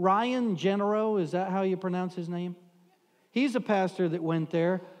 So Ryan Genero, is that how you pronounce his name? He's a pastor that went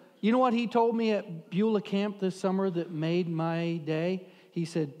there. You know what he told me at Beulah Camp this summer that made my day? He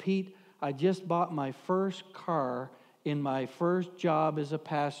said, Pete, I just bought my first car in my first job as a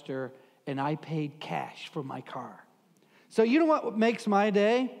pastor, and I paid cash for my car. So you know what makes my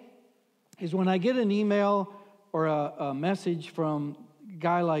day? Is when I get an email or a message from a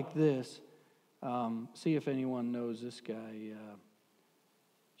guy like this. See if anyone knows this guy.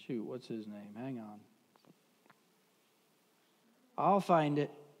 What's his name? Hang on. I'll find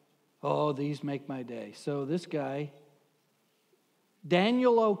it. Oh, these make my day. So this guy,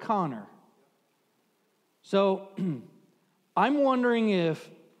 Daniel O'Connor. So I'm wondering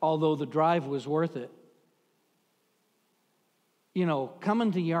if, although the drive was worth it,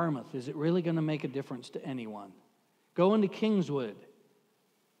 coming to Yarmouth, is it really going to make a difference to anyone? Going to Kingswood,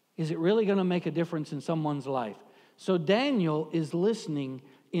 is it really going to make a difference in someone's life? So Daniel is listening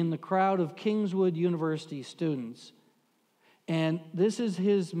in the crowd of Kingswood University students, and this is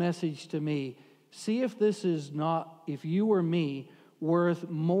his message to me. See if this is not, if you were me, worth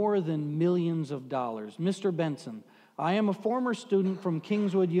more than millions of dollars. Mr. Benson, I am a former student from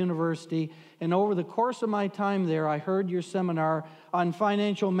Kingswood University, and over the course of my time there, I heard your seminar on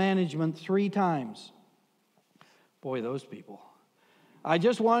financial management 3 times. Boy, those people. I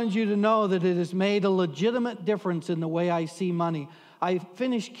just wanted you to know that it has made a legitimate difference in the way I see money. I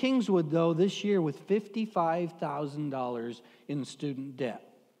finished Kingswood, though, this year with $55,000 in student debt.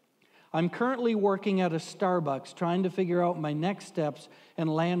 I'm currently working at a Starbucks trying to figure out my next steps and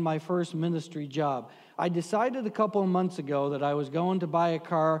land my first ministry job. I decided a couple of months ago that I was going to buy a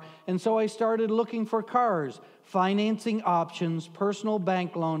car, and so I started looking for cars, financing options, personal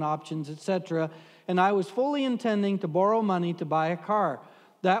bank loan options, etc., and I was fully intending to borrow money to buy a car.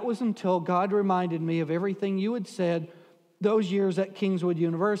 That was until God reminded me of everything you had said those years at Kingswood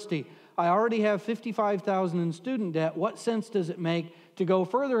University. I already have $55,000 in student debt. What sense does it make to go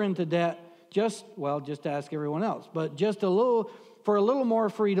further into debt? Just ask everyone else, but just a little more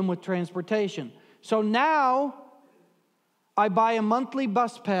freedom with transportation. So now I buy a monthly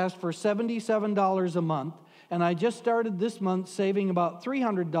bus pass for $77 a month, and I just started this month saving about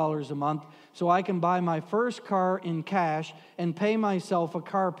 $300 a month so I can buy my first car in cash and pay myself a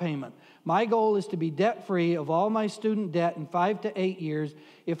car payment. My goal is to be debt-free of all my student debt in 5 to 8 years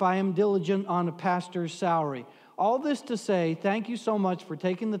if I am diligent on a pastor's salary. All this to say, thank you so much for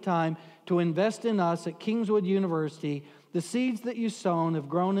taking the time to invest in us at Kingswood University. The seeds that you've sown have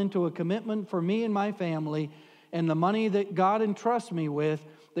grown into a commitment for me and my family, and the money that God entrusts me with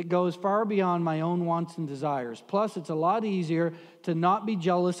that goes far beyond my own wants and desires. Plus, it's a lot easier to not be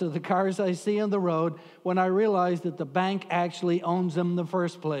jealous of the cars I see on the road when I realize that the bank actually owns them in the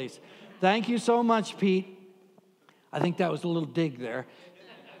first place. Thank you so much, Pete. I think that was a little dig there.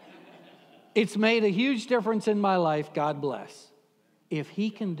 It's made a huge difference in my life. God bless. If he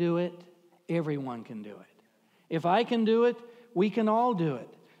can do it, everyone can do it. If I can do it, we can all do it.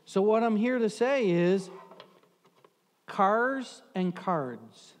 So what I'm here to say is cars and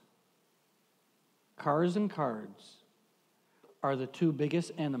cards are the 2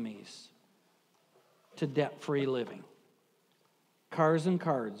 biggest enemies to debt-free living. Cars and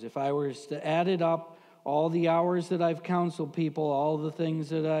cards. If I was to add it up, all the hours that I've counseled people, all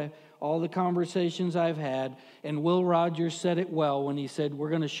the conversations I've had, and Will Rogers said it well when he said, we're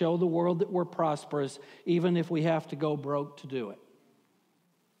going to show the world that we're prosperous, even if we have to go broke to do it.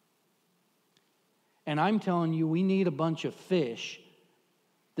 And I'm telling you, we need a bunch of fish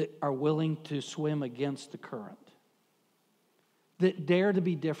that are willing to swim against the current, that dare to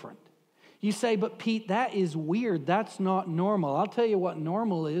be different. You say, but Pete, that is weird. That's not normal. I'll tell you what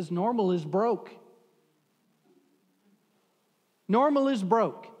normal is. Normal is broke. Normal is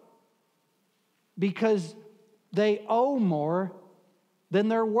broke because they owe more than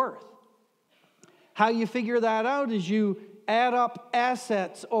they're worth. How you figure that out is you add up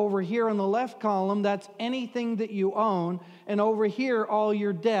assets over here in the left column. That's anything that you own. And over here, all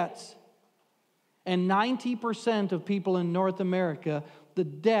your debts. And 90% of people in North America, the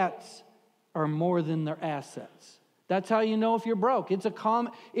debts are more than their assets. That's how you know if you're broke.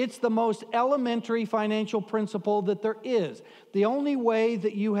 It's the most elementary financial principle that there is. The only way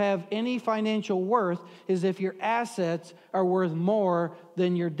that you have any financial worth is if your assets are worth more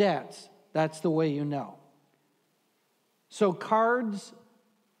than your debts. That's the way you know. So cards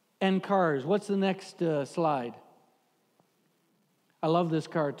and cars. What's the next slide? I love this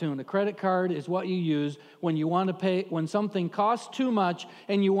cartoon. A credit card is what you use when you want to pay, when something costs too much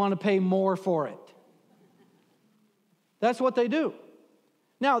and you want to pay more for it. That's what they do.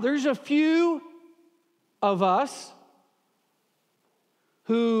 Now, there's a few of us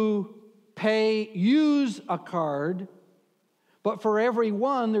who use a card, but for every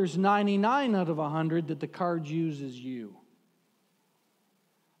one, there's 99 out of 100 that the card uses you.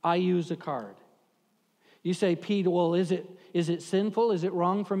 I use a card. You say, Pete, well, is it sinful? Is it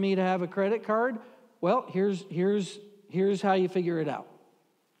wrong for me to have a credit card? Well, here's how you figure it out.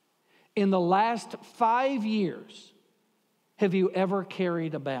 In the last 5 years, have you ever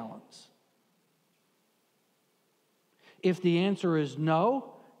carried a balance? If the answer is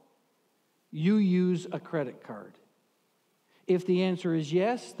no, you use a credit card. If the answer is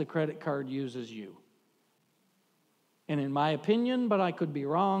yes, the credit card uses you. And in my opinion, but I could be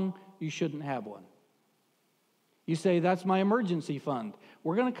wrong, you shouldn't have one. You say, that's my emergency fund.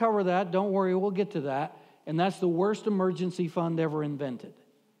 We're going to cover that. Don't worry, we'll get to that. And that's the worst emergency fund ever invented.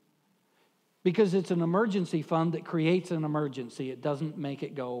 Because it's an emergency fund that creates an emergency. It doesn't make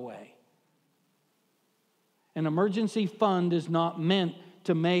it go away. An emergency fund is not meant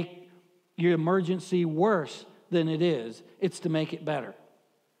to make your emergency worse than it is. It's to make it better.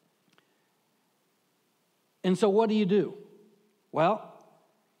 And so what do? Well,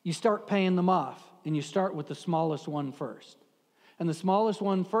 you start paying them off, and you start with the smallest one first. And the smallest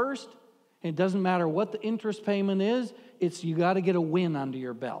one first, it doesn't matter what the interest payment is, you got to get a win under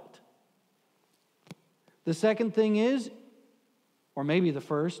your belt. The second thing is, or maybe the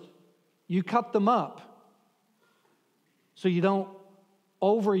first, you cut them up so you don't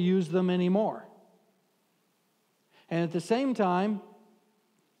overuse them anymore. And at the same time,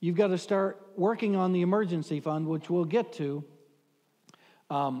 you've got to start working on the emergency fund, which we'll get to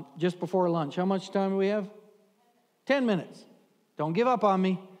just before lunch. How much time do we have? 10 minutes. Don't give up on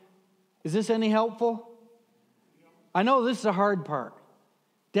me. Is this any helpful? I know this is the hard part.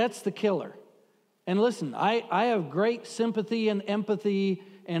 Debt's the killer. And listen, I have great sympathy and empathy,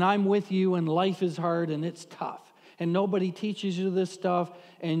 and I'm with you, and life is hard, and it's tough. And nobody teaches you this stuff.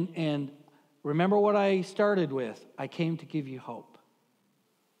 And remember what I started with. I came to give you hope.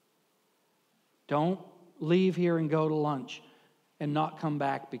 Don't leave here and go to lunch and not come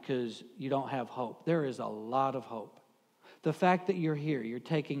back because you don't have hope. There is a lot of hope. The fact that you're here, you're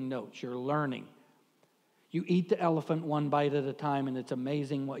taking notes, you're learning. You eat the elephant one bite at a time, and it's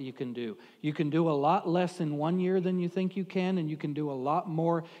amazing what you can do. You can do a lot less in 1 year than you think you can, and you can do a lot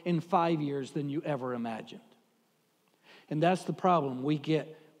more in 5 years than you ever imagined. And that's the problem. We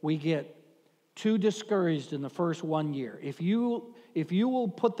get too discouraged in the first 1 year. If you will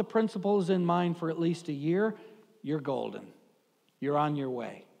put the principles in mind for at least a year, you're golden. You're on your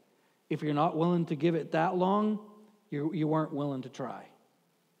way. If you're not willing to give it that long, you weren't willing to try.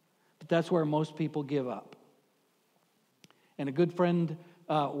 But that's where most people give up. And a good friend,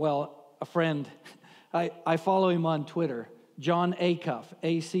 a friend, I follow him on Twitter, John Acuff,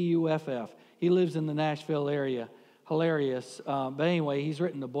 A-C-U-F-F. He lives in the Nashville area. Hilarious. But anyway, he's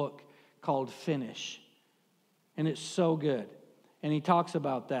written a book called Finish. And it's so good. And he talks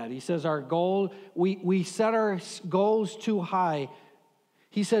about that. He says our goal, we set our goals too high.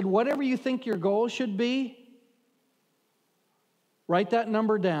 He said, whatever you think your goal should be, write that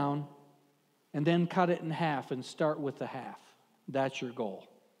number down and then cut it in half and start with the half. That's your goal.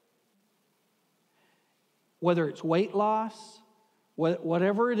 Whether it's weight loss,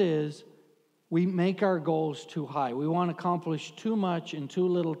 whatever it is, we make our goals too high. We want to accomplish too much in too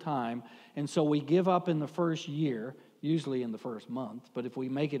little time, and so we give up in the first year, usually in the first month, but if we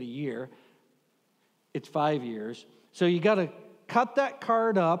make it a year, it's 5 years. So you got to cut that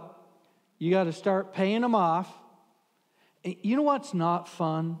card up. You got to start paying them off. And you know what's not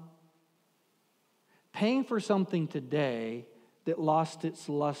fun? Paying for something today that lost its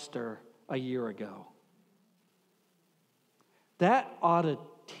luster a year ago. That ought to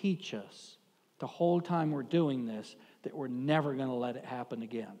teach us the whole time we're doing this that we're never going to let it happen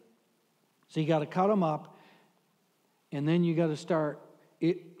again. So you got to cut them up, and then you got to start.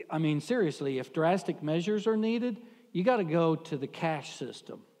 Seriously, if drastic measures are needed, you got to go to the cash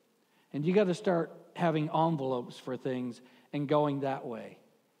system, and you got to start having envelopes for things and going that way.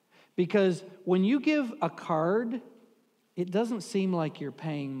 Because when you give a card, it doesn't seem like you're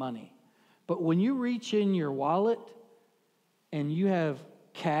paying money. But when you reach in your wallet and you have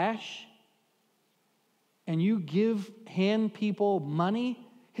cash and you hand people money,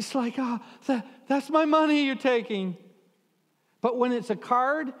 it's like, that's my money you're taking. But when it's a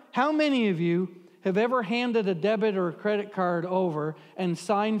card, how many of you have ever handed a debit or a credit card over and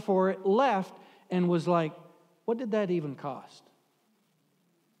signed for it, left, and was like, what did that even cost?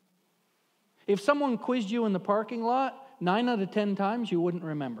 If someone quizzed you in the parking lot, 9 out of 10 times you wouldn't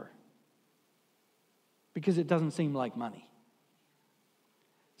remember, because it doesn't seem like money.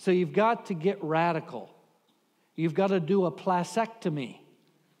 So you've got to get radical. You've got to do a plasectomy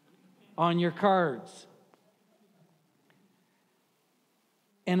on your cards.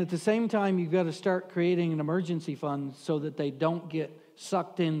 And at the same time, you've got to start creating an emergency fund so that they don't get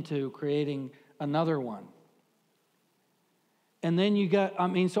sucked into creating another one. And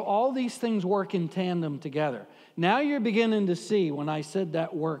then so all these things work in tandem together. Now you're beginning to see, when I said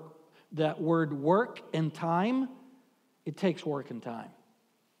that word work and time, it takes work and time.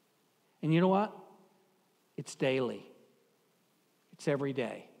 And you know what? It's daily. It's every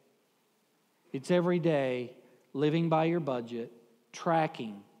day. It's every day, living by your budget,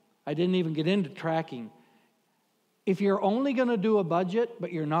 tracking. I didn't even get into tracking. If you're only going to do a budget,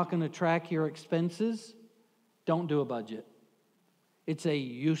 but you're not going to track your expenses, don't do a budget. It's a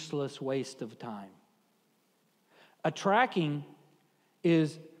useless waste of time. A tracking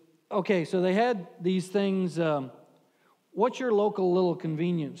is, okay, so they had these things. What's your local little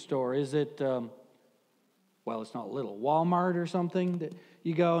convenience store? Is it, well, it's not little, Walmart or something? That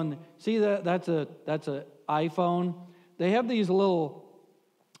you go and see that's a iPhone. They have these little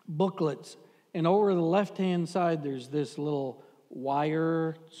booklets, and over the left-hand side, there's this little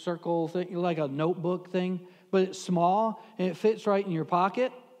wire circle thing, like a notebook thing, but it's small, and it fits right in your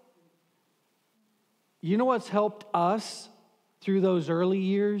pocket. You know what's helped us through those early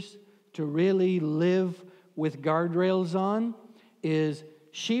years to really live with guardrails on is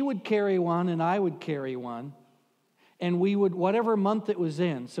she would carry one and I would carry one, and we would, whatever month it was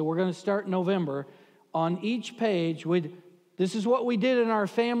in, so we're going to start November, on each page, this is what we did in our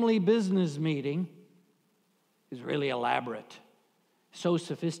family business meeting. It was really elaborate, so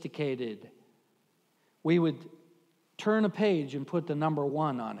sophisticated. We would turn a page and put the number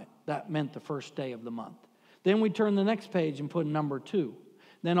 1 on it. That meant the first day of the month. Then we'd turn the next page and put number 2.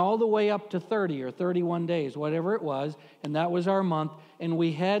 Then all the way up to 30 or 31 days, whatever it was, and that was our month. And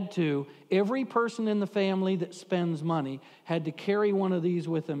we had to, every person in the family that spends money had to carry one of these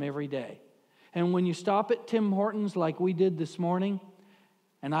with them every day. And when you stop at Tim Hortons like we did this morning,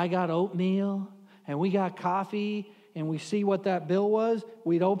 and I got oatmeal, and we got coffee, and we see what that bill was,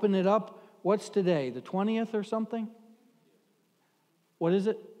 we'd open it up. What's today, the 20th or something? What is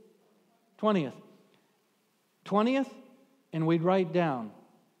it? 20th. 20th, and we'd write down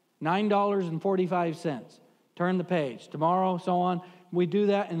 $9.45. Turn the page. Tomorrow, so on. We'd do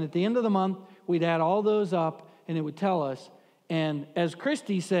that, and at the end of the month, we'd add all those up, and it would tell us. And as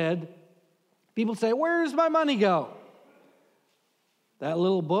Christy said, people say, where does my money go? That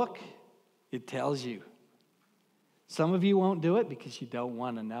little book, it tells you. Some of you won't do it because you don't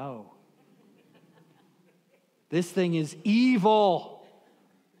want to know. This thing is evil.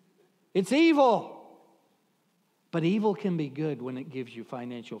 It's evil. But evil can be good when it gives you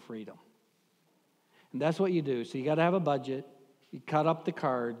financial freedom. And that's what you do. So you got to have a budget. You cut up the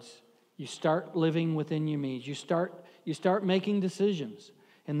cards. You start living within your means. You start making decisions.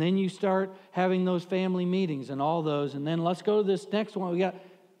 And then you start having those family meetings and all those. And then let's go to this next one.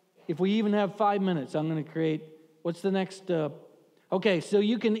 If we even have 5 minutes, I'm going to create, what's the next? Okay, so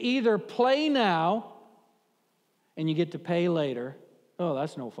you can either play now and you get to pay later. Oh,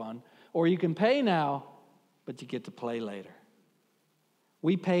 that's no fun. Or you can pay now, but you get to play later.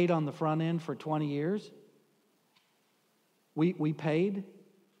 We paid on the front end for 20 years. We paid,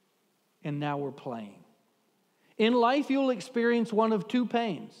 and now we're playing. In life, you'll experience one of two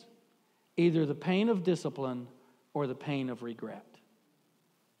pains, either the pain of discipline or the pain of regret.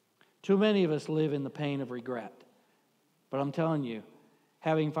 Too many of us live in the pain of regret. But I'm telling you,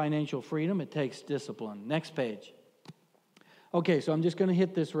 having financial freedom, it takes discipline. Next page. Okay, so I'm just going to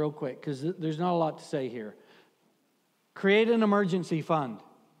hit this real quick because there's not a lot to say here. Create an emergency fund.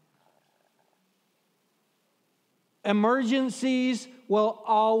 Emergencies will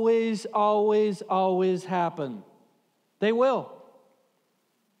always, always, always happen. They will.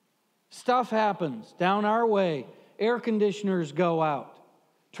 Stuff happens down our way. Air conditioners go out.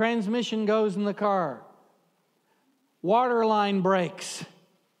 Transmission goes in the car. Water line breaks.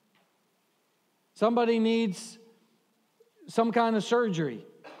 Somebody needs some kind of surgery.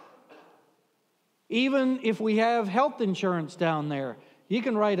 Even if we have health insurance down there, you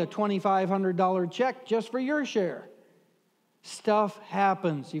can write a $2,500 check just for your share. Stuff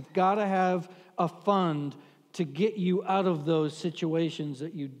happens. You've got to have a fund to get you out of those situations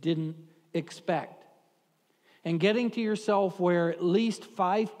that you didn't expect. And getting to yourself where at least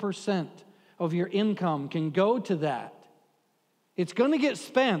 5% of your income can go to that. It's going to get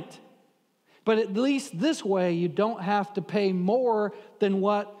spent, but at least this way you don't have to pay more than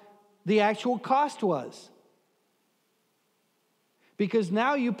what the actual cost was. Because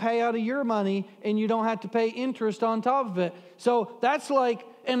now you pay out of your money and you don't have to pay interest on top of it. So that's like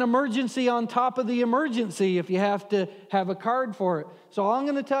an emergency on top of the emergency if you have to have a card for it. So all I'm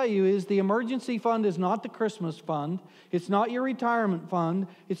going to tell you is the emergency fund is not the Christmas fund. It's not your retirement fund.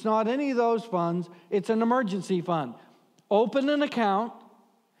 It's not any of those funds. It's an emergency fund. Open an account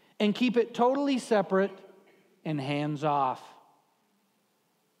and keep it totally separate and hands off.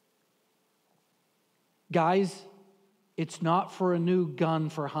 Guys, it's not for a new gun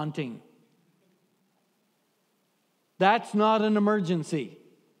for hunting. That's not an emergency.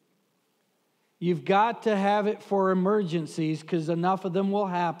 You've got to have it for emergencies because enough of them will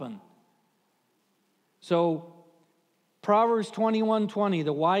happen. So, Proverbs 21:20,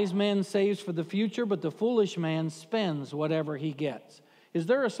 the wise man saves for the future, but the foolish man spends whatever he gets. Is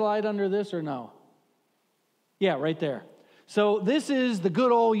there a slide under this or no? Yeah, right there. So this is the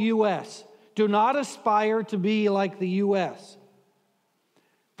good old U.S. Do not aspire to be like the U.S.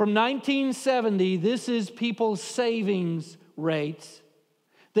 From 1970, this is people's savings rates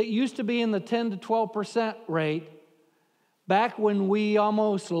that used to be in the 10 to 12% rate back when we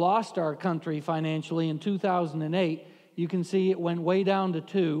almost lost our country financially in 2008. You can see it went way down to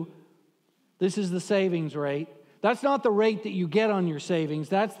 2. This is the savings rate. That's not the rate that you get on your savings.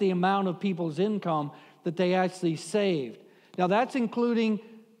 That's the amount of people's income that they actually saved. Now, that's including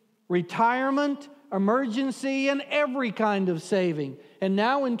retirement, emergency, and every kind of saving. And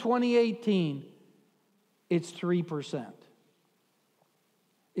now in 2018, it's 3%.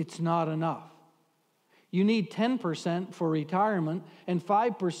 It's not enough. You need 10% for retirement and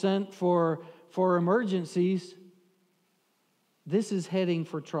 5% for emergencies. This is heading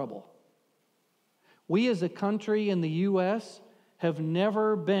for trouble. We as a country in the U.S. have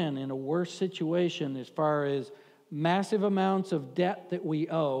never been in a worse situation as far as massive amounts of debt that we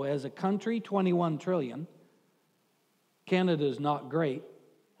owe. As a country, 21 trillion. Canada is not great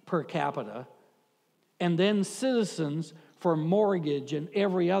per capita. And then citizens for mortgage and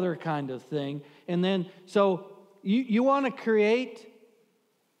every other kind of thing. And then, so you want to create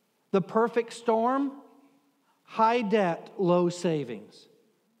the perfect storm? High debt, low savings.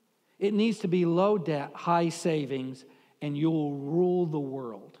 It needs to be low debt, high savings, and you'll rule the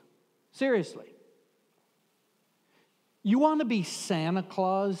world. Seriously. You want to be Santa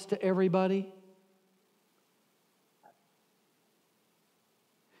Claus to everybody?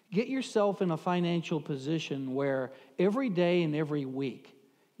 Get yourself in a financial position where every day and every week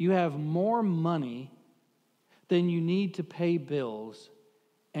you have more money than you need to pay bills,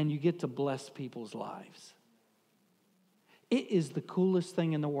 and you get to bless people's lives. It is the coolest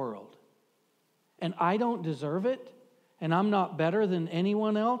thing in the world. And I don't deserve it, and I'm not better than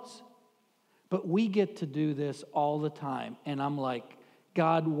anyone else, but we get to do this all the time. And I'm like,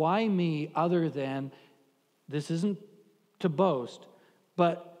 God, why me other than, this isn't to boast,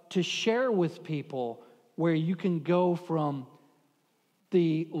 but to share with people where you can go from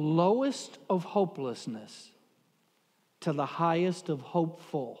the lowest of hopelessness to the highest of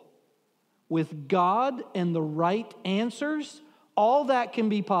hopeful. With God and the right answers, all that can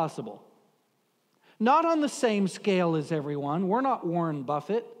be possible. Not on the same scale as everyone. We're not Warren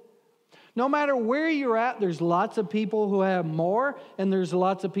Buffett. No matter where you're at, there's lots of people who have more and there's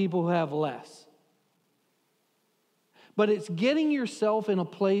lots of people who have less. But it's getting yourself in a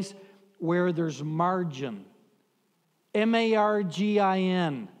place where there's margin.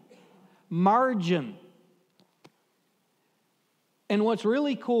 M-A-R-G-I-N. Margin. And what's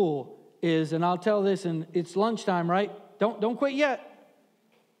really cool is, and I'll tell this, and it's lunchtime, right? Don't quit yet.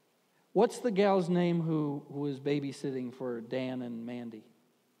 What's the gal's name who was babysitting for Dan and Mandy?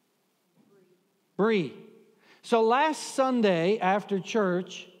 Bree. So last Sunday after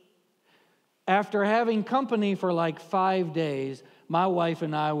church, after having company for like 5 days, my wife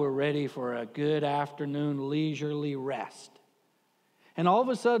and I were ready for a good afternoon leisurely rest. And all of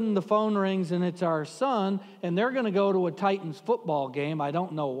a sudden the phone rings and it's our son, and they're going to go to a Titans football game. I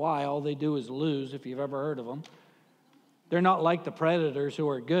don't know why. All they do is lose, if you've ever heard of them. They're not like the Predators who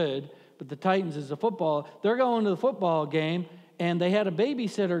are good, but the Titans is a football. They're going to the football game, and they had a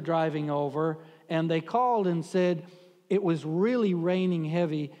babysitter driving over, and they called and said it was really raining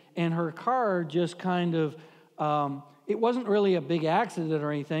heavy, and her car just kind of, it wasn't really a big accident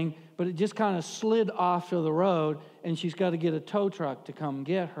or anything, but it just kind of slid off to the road, and she's got to get a tow truck to come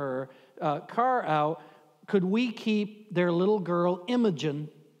get her car out. Could we keep their little girl, Imogen?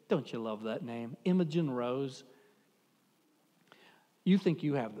 Don't you love that name? Imogen Rose. You think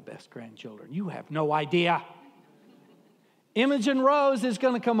you have the best grandchildren. You have no idea. Imogen Rose is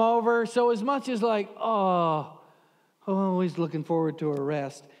going to come over. So as much as like, always looking forward to her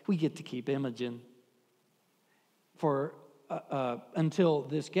rest, we get to keep Imogen for until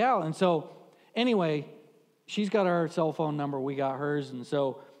this gal. And so anyway, she's got our cell phone number. We got hers. And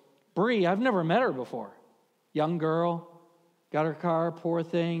so Bree, I've never met her before. Young girl, got her car, poor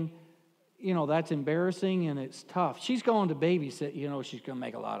thing. You know, that's embarrassing and it's tough. She's going to babysit. You know, she's going to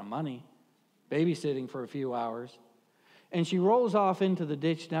make a lot of money babysitting for a few hours. And she rolls off into the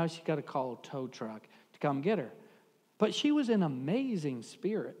ditch. Now she's got to call a tow truck to come get her. But she was in amazing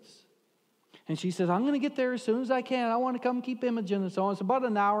spirits. And she says, I'm going to get there as soon as I can. I want to come keep Imogen and so on. It's about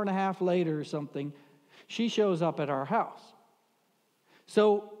an hour and a half later or something. She shows up at our house.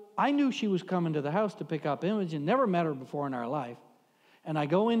 So I knew she was coming to the house to pick up Imogen. Never met her before in our life. And I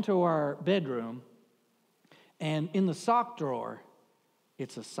go into our bedroom, and in the sock drawer,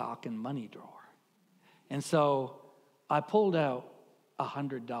 it's a sock and money drawer. And so I pulled out a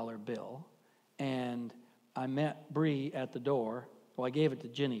 $100 bill, and I met Bree at the door. Well, I gave it to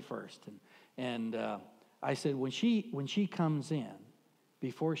Jenny first, and I said, when she comes in,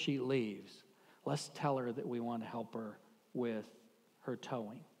 before she leaves, let's tell her that we want to help her with her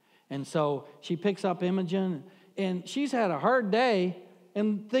towing. And so she picks up Imogen, and she's had a hard day,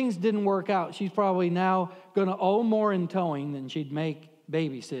 and things didn't work out. She's probably now going to owe more in towing than she'd make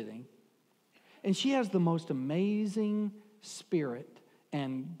babysitting. And she has the most amazing spirit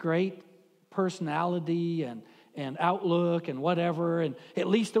and great personality and outlook and whatever. And at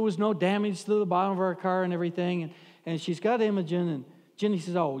least there was no damage to the bottom of our car and everything. And she's got Imogen, and Jenny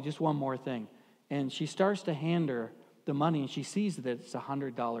says, oh, just one more thing. And she starts to hand her the money, and she sees that it's a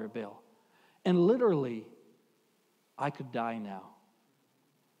 $100 bill. And literally, I could die now.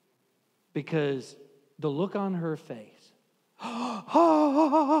 Because the look on her face,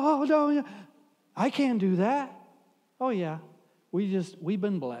 oh, no, I can't do that. Oh, yeah, we've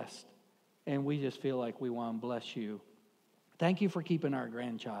been blessed, and we just feel like we want to bless you. Thank you for keeping our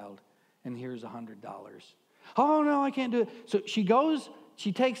grandchild, and here's $100. Oh, no, I can't do it. So she goes,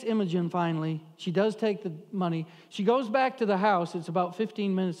 she takes Imogen finally. She does take the money. She goes back to the house. It's about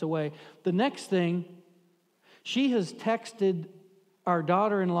 15 minutes away. The next thing, she has texted our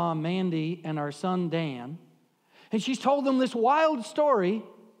daughter-in-law, Mandy, and our son, Dan. And she's told them this wild story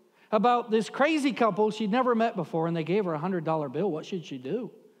about this crazy couple she'd never met before, and they gave her a $100 bill. What should she do?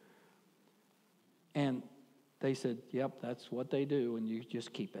 And they said, yep, that's what they do, and you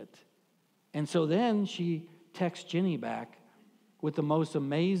just keep it. And so then she texts Jenny back with the most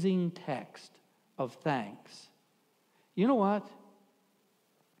amazing text of thanks. You know what?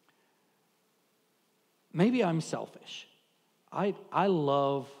 Maybe I'm selfish. I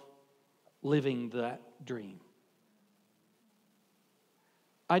love living that dream.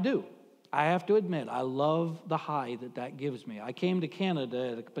 I do. I have to admit, I love the high that gives me. I came to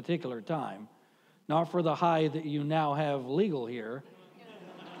Canada at a particular time, not for the high that you now have legal here.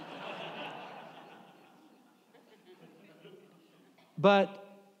 But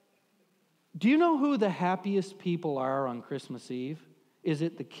do you know who the happiest people are on Christmas Eve? Is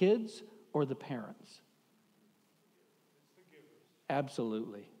it the kids or the parents?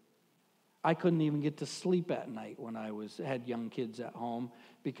 Absolutely. I couldn't even get to sleep at night when I had young kids at home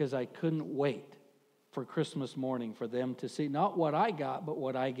because I couldn't wait for Christmas morning for them to see not what I got, but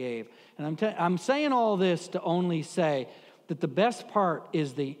what I gave. And I'm saying all this to only say that the best part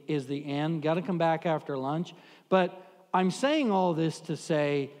is the end. Got to come back after lunch. But I'm saying all this to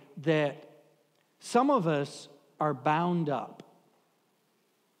say that some of us are bound up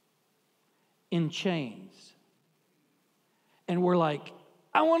in chains. And we're like,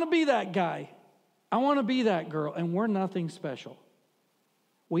 I want to be that guy. I want to be that girl. And we're nothing special.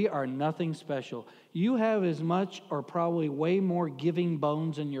 We are nothing special. You have as much or probably way more giving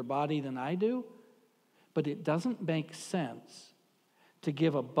bones in your body than I do. But it doesn't make sense to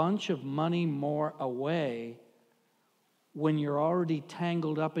give a bunch of money more away when you're already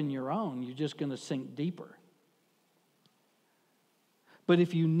tangled up in your own. You're just going to sink deeper. But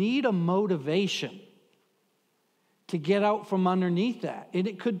if you need a motivation to get out from underneath that, and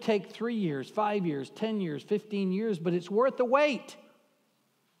it could take 3 years, 5 years, 10 years, 15 years, but it's worth the wait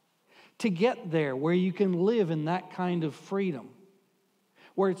to get there where you can live in that kind of freedom,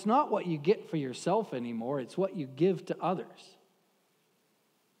 where it's not what you get for yourself anymore, it's what you give to others.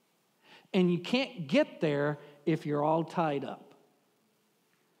 And you can't get there if you're all tied up.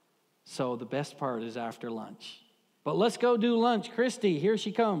 So the best part is after lunch. But let's go do lunch. Christy, here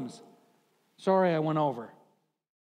she comes. Sorry I went over.